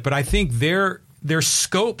address it, but I think their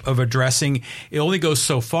scope of addressing it only goes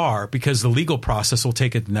so far because the legal process will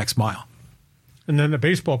take it the next mile. And then the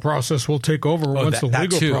baseball process will take over once the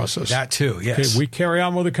legal process. That too, yes. Okay, we carry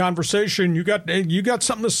on with the conversation. You got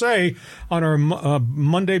something to say on our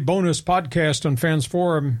Monday bonus podcast on Fans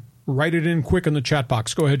Forum. Write it in quick in the chat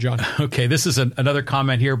box. Go ahead, John. Okay, this is another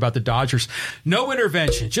comment here about the Dodgers. No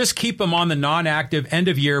intervention. Just keep them on the non-active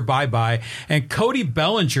end-of-year bye-bye. And Cody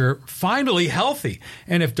Bellinger finally healthy.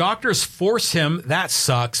 And if doctors force him, that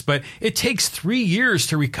sucks. But it takes 3 years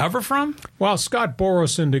to recover from? Well, Scott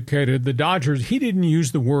Boras indicated the Dodgers, he didn't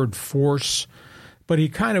use the word force, but he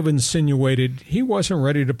kind of insinuated he wasn't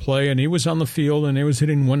ready to play, and he was on the field, and he was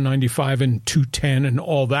hitting 195 and 210 and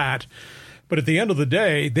all that. But at the end of the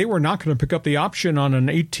day, they were not going to pick up the option on an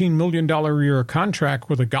 $18 million a year contract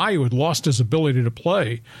with a guy who had lost his ability to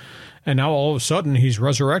play. And now all of a sudden he's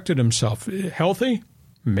resurrected himself. Healthy?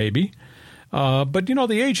 Maybe. But,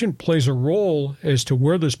 the agent plays a role as to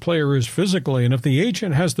where this player is physically. And if the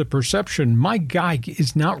agent has the perception, my guy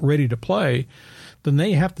is not ready to play, then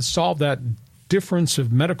they have to solve that difference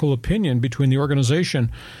of medical opinion between the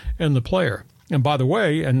organization and the player. And by the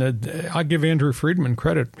way, I give Andrew Friedman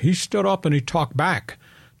credit, he stood up and he talked back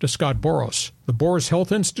to Scott Boras. The Boras Health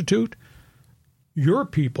Institute, your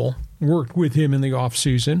people worked with him in the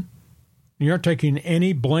offseason. You're not taking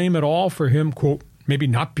any blame at all for him, quote, maybe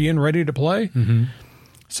not being ready to play. Mm-hmm.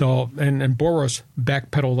 So, and Boras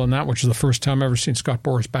backpedaled on that, which is the first time I've ever seen Scott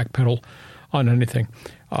Boras backpedal on anything.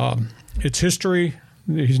 It's history.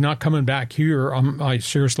 He's not coming back here. I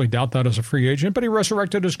seriously doubt that as a free agent, but he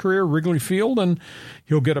resurrected his career at Wrigley Field, and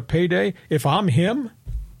he'll get a payday. If I'm him,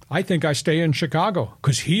 I think I stay in Chicago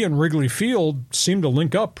because he and Wrigley Field seem to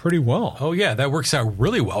link up pretty well. Oh, yeah, that works out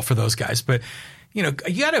really well for those guys. But, you got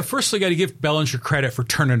to give Bellinger credit for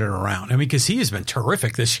turning it around. I mean, because he has been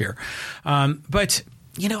terrific this year. But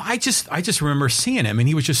I just remember seeing him, and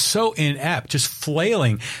he was just so inept, just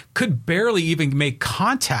flailing, could barely even make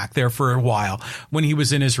contact there for a while when he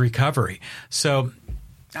was in his recovery. So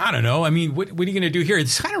I don't know. I mean, what are you going to do here?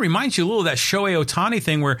 This kind of reminds you a little of that Shohei Ohtani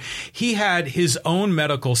thing where he had his own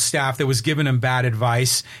medical staff that was giving him bad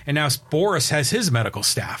advice, and now Boras has his medical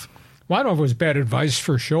staff. Well, I don't know if it was bad advice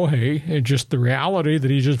for Shohei. It's just the reality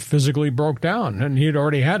that he just physically broke down, and he had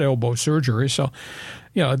already had elbow surgery. So,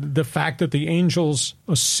 the fact that the Angels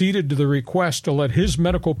acceded to the request to let his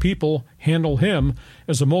medical people handle him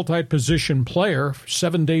as a multi-position player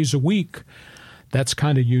 7 days a week, that's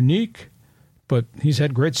kind of unique. But he's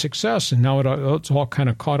had great success, and now it's all kind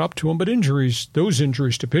of caught up to him. But those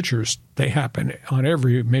injuries to pitchers, they happen on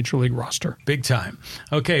every major league roster. Big time.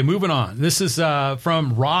 Okay, moving on. This is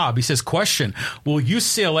from Rob. He says, question, will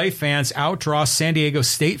UCLA fans outdraw San Diego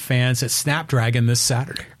State fans at Snapdragon this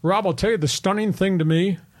Saturday? Rob, I'll tell you the stunning thing to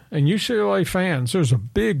me, and UCLA fans, there's a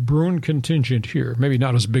big Bruin contingent here. Maybe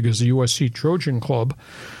not as big as the USC Trojan Club,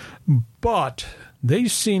 but they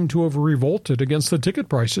seem to have revolted against the ticket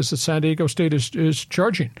prices that San Diego State is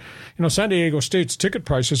charging. San Diego State's ticket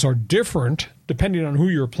prices are different depending on who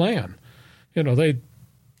you're playing.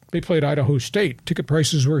 They played Idaho State. Ticket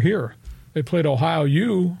prices were here. They played Ohio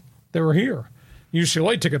U. They were here.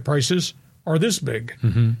 UCLA ticket prices are this big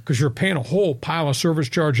because you're paying a whole pile of service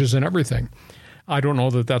charges and everything. I don't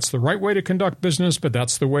know that that's the right way to conduct business, but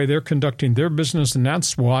that's the way they're conducting their business, and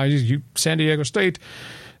that's why San Diego State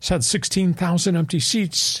has had 16,000 empty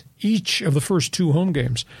seats each of the first two home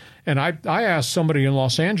games. And I asked somebody in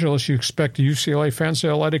Los Angeles, you expect a UCLA fan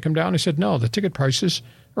to let it come down? He said, no, the ticket prices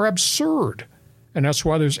are absurd. And that's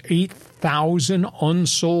why there's 8,000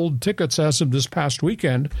 unsold tickets as of this past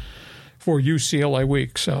weekend for UCLA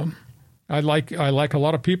week. So I like a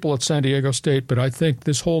lot of people at San Diego State, but I think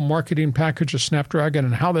this whole marketing package of Snapdragon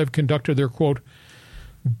and how they've conducted their, quote,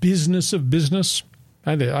 business of business,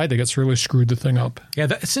 I think it's really screwed the thing up. Yeah,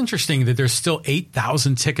 it's interesting that there's still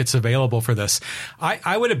 8,000 tickets available for this.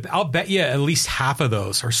 I'll bet you at least half of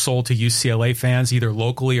those are sold to UCLA fans, either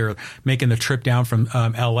locally or making the trip down from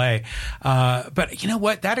LA. But you know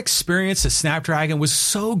what? That experience at Snapdragon was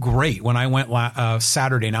so great when I went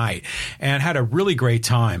Saturday night and had a really great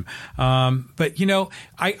time. But you know,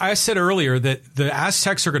 I said earlier that the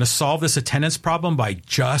Aztecs are going to solve this attendance problem by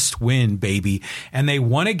just win, baby. And they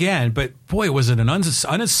won again, but boy, was it an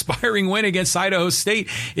uninspiring win against Idaho State.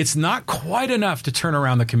 It's not quite enough to turn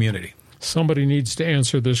around the community. Somebody needs to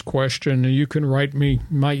answer this question. You can write me.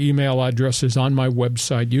 My email address is on my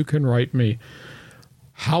website. You can write me.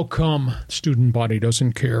 How come student body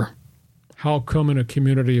doesn't care? How come in a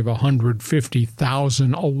community of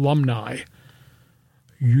 150,000 alumni,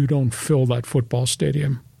 you don't fill that football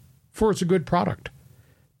stadium? For it's a good product.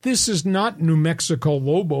 This is not New Mexico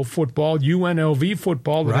Lobo football, UNLV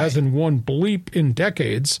football that hasn't won bleep in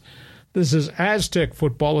decades. This is Aztec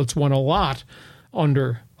football. It's won a lot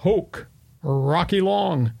under Hoke, Rocky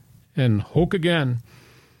Long, and Hoke again.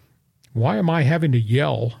 Why am I having to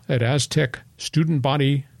yell at Aztec student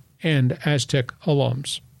body and Aztec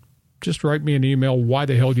alums? Just write me an email why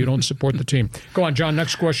the hell you don't support the team. Go on, John,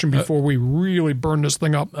 next question before we really burn this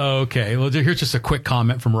thing up. Okay, well, here's just a quick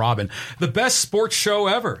comment from Robin. The best sports show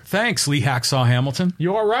ever. Thanks, Lee Hacksaw Hamilton.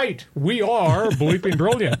 You are right. We are bleeping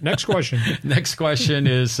brilliant. Next question. Next question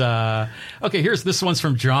is, this one's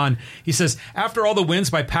from John. He says, after all the wins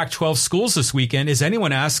by Pac-12 schools this weekend, is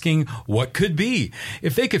anyone asking what could be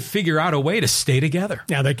if they could figure out a way to stay together?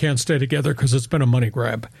 Yeah, they can't stay together because it's been a money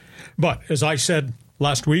grab. But as I said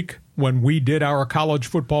last week, when we did our college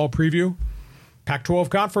football preview, Pac-12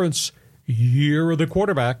 conference, year of the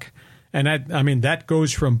quarterback. And that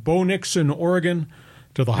goes from Bo Nixon, Oregon,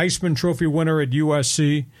 to the Heisman Trophy winner at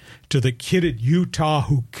USC, to the kid at Utah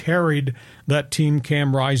who carried that team,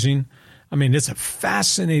 Cam Rising. I mean, it's a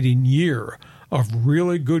fascinating year of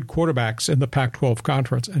really good quarterbacks in the Pac-12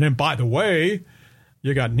 conference. And then, by the way,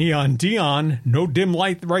 you got Neon Dion, no dim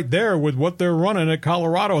light right there with what they're running at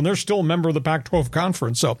Colorado, and they're still a member of the Pac-12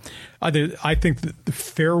 conference. So I think the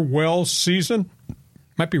farewell season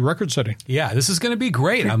might be record-setting. Yeah, this is going to be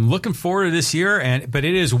great. I'm looking forward to this year, but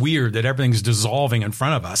it is weird that everything's dissolving in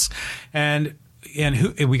front of us. And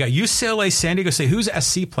we got UCLA, San Diego State. Who's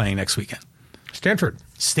SC playing next weekend? Stanford.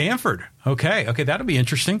 Okay, that'll be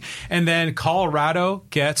interesting. And then Colorado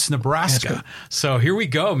gets Nebraska. So here we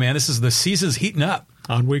go, man. The season's heating up.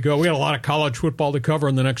 On we go. We got a lot of college football to cover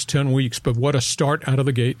in the next 10 weeks, but what a start out of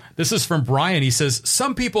the gate. This is from Brian. He says,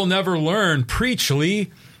 some people never learn. Preach,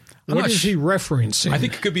 Lee. What is he referencing? I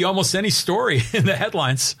think it could be almost any story in the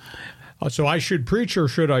headlines. So I should preach or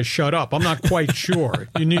should I shut up? I'm not quite sure.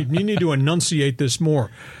 You need to enunciate this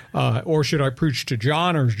more. Or should I preach to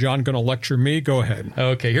John, or is John going to lecture me? Go ahead.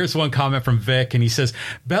 Okay, here's one comment from Vic, and he says,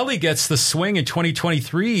 Belly gets the swing in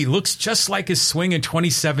 2023. Looks just like his swing in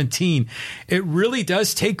 2017. It really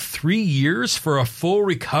does take 3 years for a full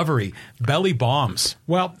recovery. Belly bombs.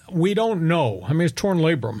 Well, we don't know. I mean, it's torn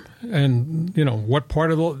labrum. And, what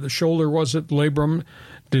part of the shoulder was it, labrum?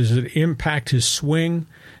 Does it impact his swing?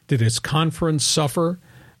 Did his conference suffer?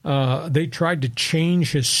 They tried to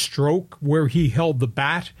change his stroke, where he held the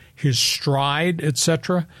bat, his stride,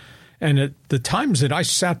 etc. And at the times that I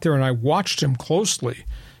sat there and I watched him closely,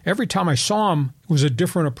 every time I saw him, it was a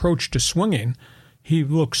different approach to swinging. He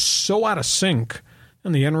looked so out of sync,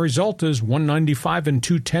 and the end result is 195 and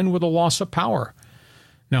 210 with a loss of power.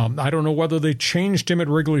 Now, I don't know whether they changed him at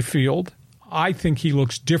Wrigley Field. I think he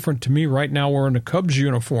looks different to me right now wearing a Cubs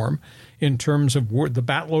uniform in terms of the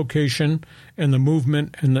bat location and the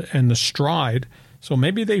movement and the stride. So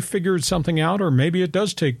maybe they figured something out, or maybe it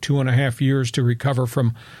does take 2.5 years to recover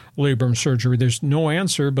from labrum surgery. There's no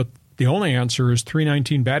answer, but the only answer is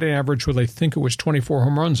 319 batting average with, I think it was 24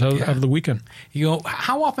 home runs out of the weekend.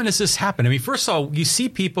 How often does this happen? I mean, first of all, you see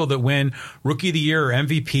people that win Rookie of the Year or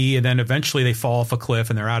MVP, and then eventually they fall off a cliff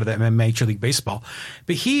and they're out of that Major League Baseball.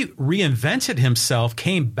 But he reinvented himself,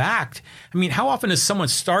 came back. I mean, how often does someone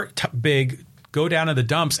start big, go down to the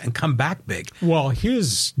dumps, and come back big? Well,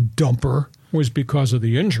 his dumper was because of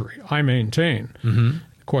the injury, I maintain. Mm-hmm.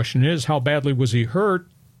 The question is, how badly was he hurt?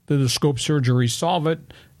 Did the scope surgery solve it?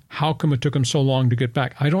 How come it took him so long to get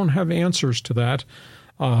back? I don't have answers to that.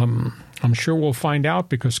 I'm sure we'll find out,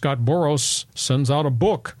 because Scott Boras sends out a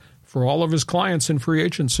book for all of his clients in free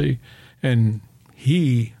agency, and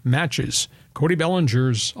he matches Cody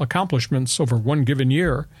Bellinger's accomplishments over one given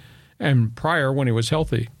year and prior, when he was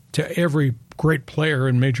healthy, to every great player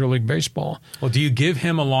in Major League Baseball. Well, do you give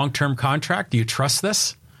him a long-term contract? Do you trust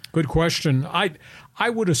this? Good question. I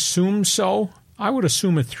would assume so. I would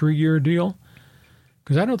assume a 3-year deal.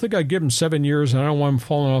 because I don't think I'd give him 7 years, and I don't want him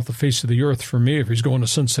falling off the face of the earth for me if he's going to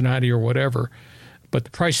Cincinnati or whatever. But the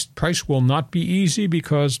price will not be easy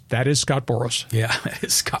because that is Scott Boras. Yeah,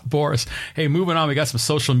 it's Scott Boras. Hey, moving on, we got some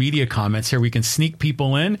social media comments here. We can sneak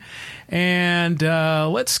people in. And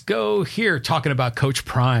let's go here talking about Coach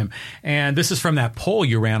Prime. And this is from that poll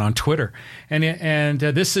you ran on Twitter. And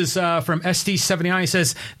this is from SD79. He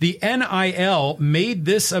says, the NIL made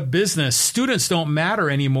this a business. Students don't matter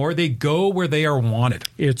anymore. They go where they are wanted.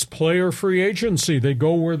 It's player free agency. They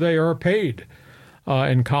go where they are paid.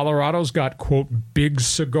 And Colorado's got, quote, big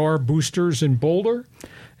cigar boosters in Boulder,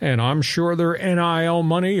 and I'm sure their NIL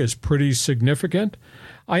money is pretty significant.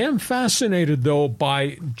 I am fascinated, though,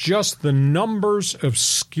 by just the numbers of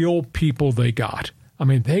skilled people they got. I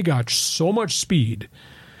mean, they got so much speed.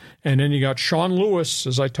 And then you got Sean Lewis,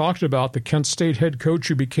 as I talked about, the Kent State head coach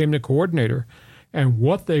who became the coordinator, and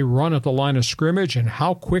what they run at the line of scrimmage and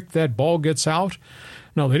how quick that ball gets out.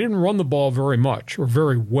 Now, they didn't run the ball very much or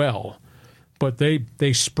very well. But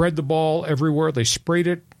they spread the ball everywhere. They sprayed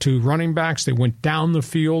it to running backs. They went down the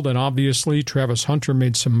field, and obviously Travis Hunter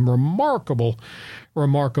made some remarkable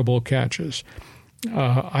catches.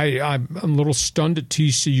 I'm a little stunned that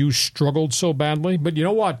TCU struggled so badly. But you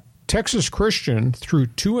know what? Texas Christian threw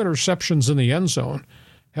 2 interceptions in the end zone.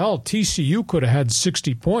 Hell, TCU could have had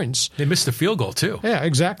 60 points. They missed a field goal, too. Yeah,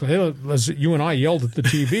 exactly. As you and I yelled at the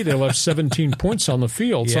TV, they left 17 points on the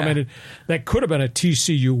field. Yeah. So, I mean, that could have been a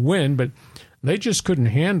TCU win, but they just couldn't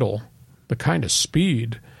handle the kind of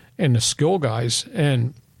speed and the skill guys.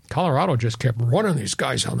 And Colorado just kept running these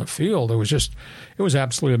guys on the field. It was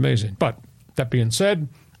absolutely amazing. But that being said,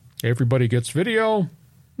 everybody gets video.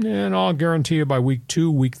 And I'll guarantee you by week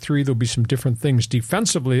 2, week 3, there'll be some different things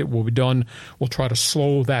defensively that will be done. We'll try to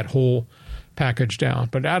slow that whole package down.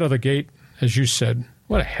 But out of the gate, as you said,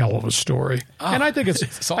 what a hell of a story. And I think it's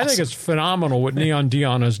awesome. I think it's phenomenal what Neon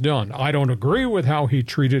Dion has done. I don't agree with how he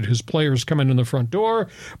treated his players coming in the front door,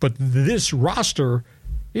 but this roster,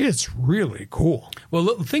 it's really cool. Well,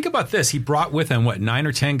 look, think about this. He brought with him, 9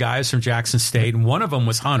 or 10 guys from Jackson State, and one of them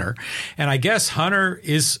was Hunter. And I guess Hunter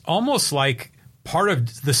is almost like part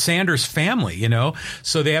of the Sanders family, you know,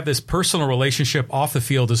 so they have this personal relationship off the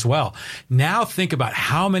field as well. Now think about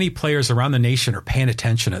how many players around the nation are paying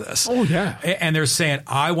attention to this. Oh, yeah. And they're saying,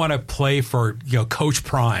 I want to play for, Coach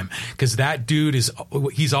Prime, because that dude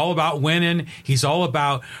he's all about winning. He's all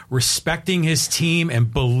about respecting his team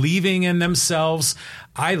and believing in themselves.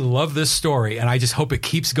 I love this story, and I just hope it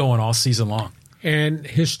keeps going all season long. And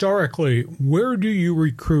historically, where do you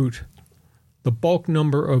recruit the bulk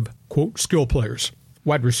number of, quote, skill players,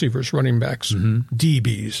 wide receivers, running backs,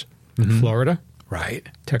 DBs? Florida. Right.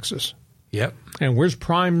 Texas. Yep. And where's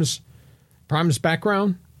Prime's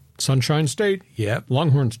background? Sunshine State. Yep.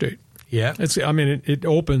 Longhorn State. Yep. It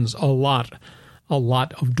opens a lot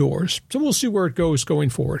of doors. So we'll see where it goes going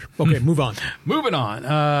forward. Okay, move on. Moving on.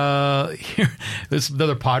 Here, this is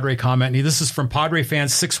another Padre comment. This is from Padre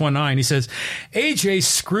Fans 619. He says, AJ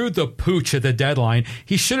screwed the pooch at the deadline.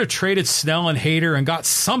 He should have traded Snell and Hader and got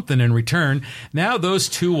something in return. Now those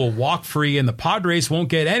two will walk free, and the Padres won't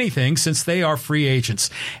get anything since they are free agents.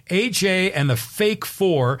 AJ and the fake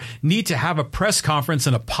 4 need to have a press conference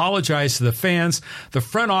and apologize to the fans. The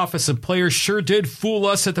front office and players sure did fool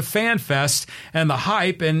us at the Fan Fest and the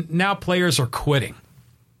hype, and now players are quitting.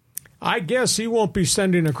 I guess he won't be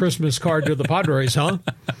sending a Christmas card to the Padres, huh?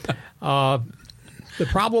 The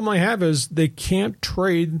problem I have is they can't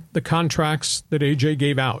trade the contracts that AJ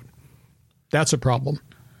gave out. That's a problem.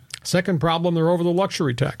 Second problem, they're over the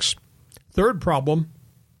luxury tax. Third problem,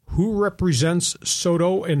 who represents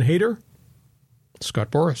Soto and Hader? Scott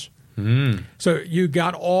Boras. So you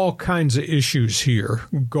got all kinds of issues here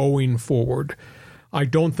going forward. I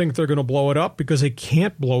don't think they're going to blow it up because they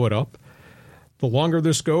can't blow it up. The longer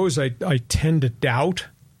this goes, I tend to doubt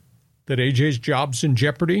that AJ's job's in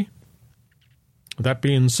jeopardy. That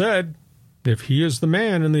being said, if he is the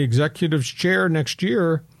man in the executive's chair next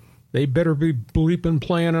year, they better be bleeping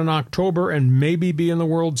playing in October and maybe be in the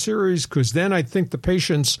World Series, because then I think the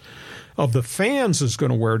patience of the fans is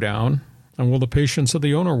going to wear down, and will the patience of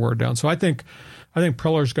the owner wear down? So I think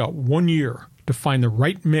Preller's got 1 year to find the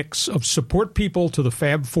right mix of support people to the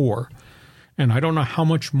Fab Four. And I don't know how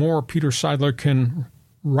much more Peter Seidler can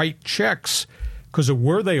write checks because of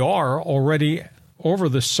where they are already over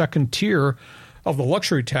the second tier of the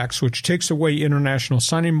luxury tax, which takes away international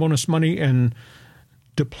signing bonus money and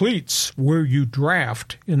depletes where you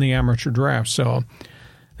draft in the amateur draft. So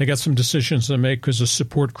they got some decisions to make because the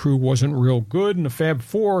support crew wasn't real good. And the Fab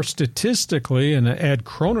Four, statistically, and add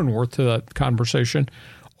Cronenworth to that conversation,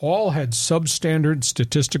 all had substandard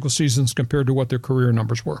statistical seasons compared to what their career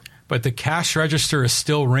numbers were. But the cash register is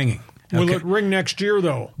still ringing. Will it ring next year,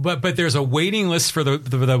 though? But there's a waiting list for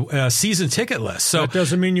the season ticket list. So that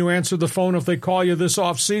doesn't mean you answer the phone if they call you this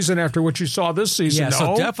off season after what you saw this season. Yeah,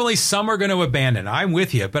 so definitely some are going to abandon. I'm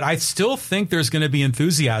with you, but I still think there's going to be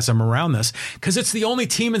enthusiasm around this because it's the only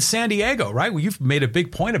team in San Diego, right? Well, you've made a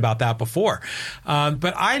big point about that before.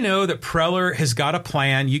 But I know that Preller has got a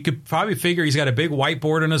plan. You could probably figure he's got a big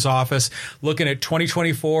whiteboard in his office looking at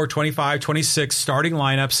 2024, 25, 26 starting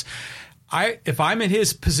lineups. If I'm in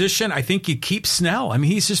his position, I think you keep Snell. I mean,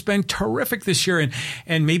 he's just been terrific this year,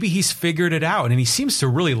 and maybe he's figured it out. And he seems to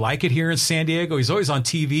really like it here in San Diego. He's always on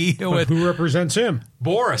TV. But who represents him?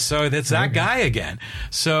 Boris. So that's that guy again.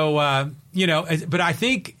 So, but I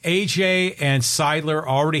think AJ and Seidler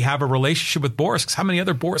already have a relationship with Boris because how many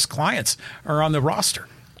other Boris clients are on the roster?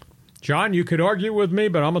 John, you could argue with me,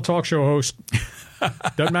 but I'm a talk show host.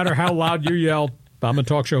 Doesn't matter how loud you yell. I'm a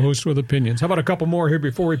talk show host with opinions. How about a couple more here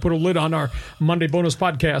before we put a lid on our Monday bonus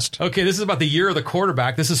podcast? Okay, this is about the year of the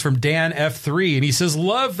quarterback. This is from Dan F3, and he says,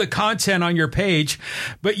 love the content on your page,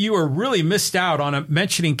 but you are really missed out on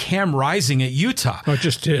mentioning Cam Rising at Utah. I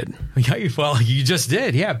just did. Yeah, well, you just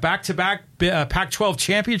did. Yeah, back-to-back Pac-12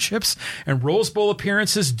 championships and Rose Bowl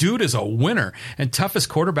appearances. Dude is a winner and toughest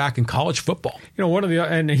quarterback in college football. You know,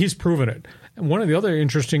 and he's proven it. One of the other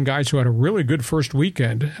interesting guys who had a really good first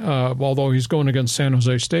weekend, although he's going against San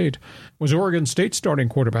Jose State, was Oregon State starting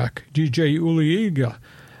quarterback, DJ Uliega.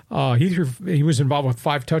 He was involved with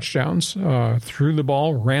 5 touchdowns, threw the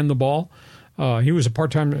ball, ran the ball. He was a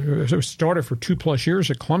part-time starter for 2+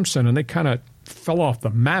 years at Clemson, and they kind of fell off the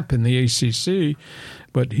map in the ACC.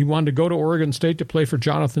 But he wanted to go to Oregon State to play for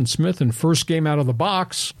Jonathan Smith, and first game out of the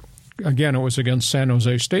box, again, it was against San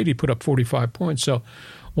Jose State. He put up 45 points. So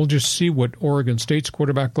we'll just see what Oregon State's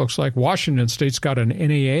quarterback looks like. Washington State's got an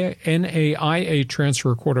NAIA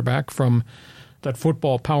transfer quarterback from that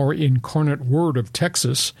football power incarnate word of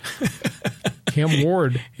Texas, Cam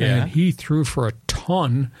Ward, and he threw for a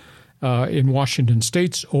ton in Washington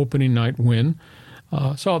State's opening night win.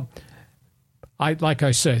 Like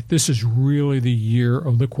I say, this is really the year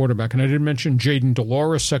of the quarterback. And I did mention Jaden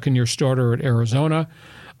Delores, second-year starter at Arizona.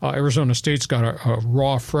 Arizona State's got a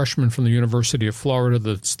raw freshman from the University of Florida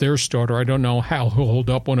that's their starter. I don't know how he'll hold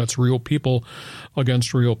up when it's real people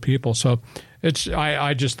against real people. So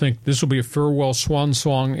I just think this will be a farewell swan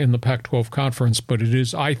song in the Pac-12 conference, but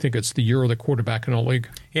I think it's the year of the quarterback in the league.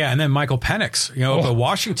 Yeah, and then Michael Penix, up at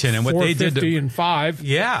Washington, and what they did. 450-5.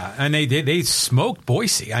 Yeah, and they smoked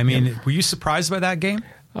Boise. I mean, were you surprised by that game?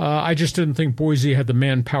 I just didn't think Boise had the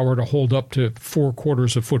manpower to hold up to 4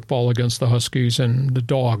 quarters of football against the Huskies, and the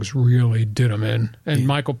Dogs really did them in. And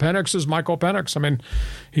Michael Penix is Michael Penix. I mean,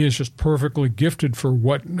 he is just perfectly gifted for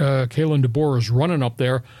what Kalen DeBoer is running up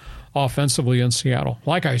there offensively in Seattle.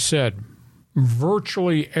 Like I said,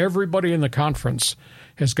 virtually everybody in the conference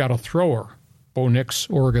has got a thrower, Bo Nix,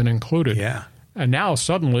 Oregon included. Yeah. And now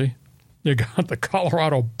suddenly you got the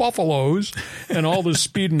Colorado Buffaloes and all the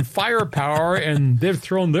speed and firepower, and they've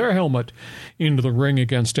thrown their helmet into the ring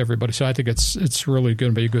against everybody. So I think it's really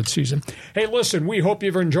going to be a good season. Hey, listen, we hope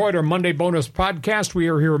you've enjoyed our Monday bonus podcast. We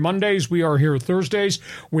are here Mondays. We are here Thursdays.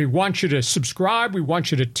 We want you to subscribe. We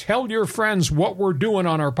want you to tell your friends what we're doing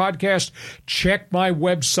on our podcast. Check my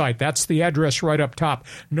website. That's the address right up top.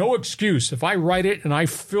 No excuse. If I write it and I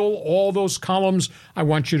fill all those columns, I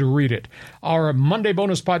want you to read it. Our Monday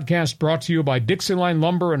bonus podcast brought to you by Dixieline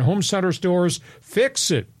Lumber and Home Center Stores.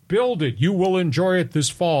 Fix it. Build it. You will enjoy it this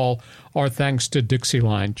fall. Our thanks to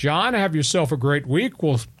Dixieline. John, have yourself a great week.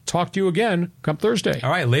 We'll talk to you again come Thursday. All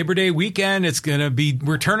right, Labor Day weekend. It's going to be,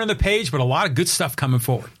 we're turning the page, but a lot of good stuff coming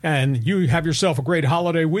forward. And you have yourself a great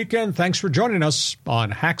holiday weekend. Thanks for joining us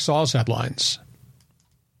on Hacksaw's Headlines.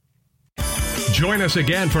 Join us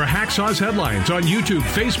again for Hacksaw's Headlines on YouTube,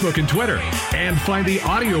 Facebook, and Twitter. And find the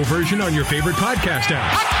audio version on your favorite podcast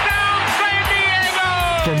app. Touchdown, San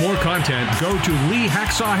Diego! For more content, go to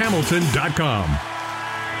LeeHacksawHamilton.com.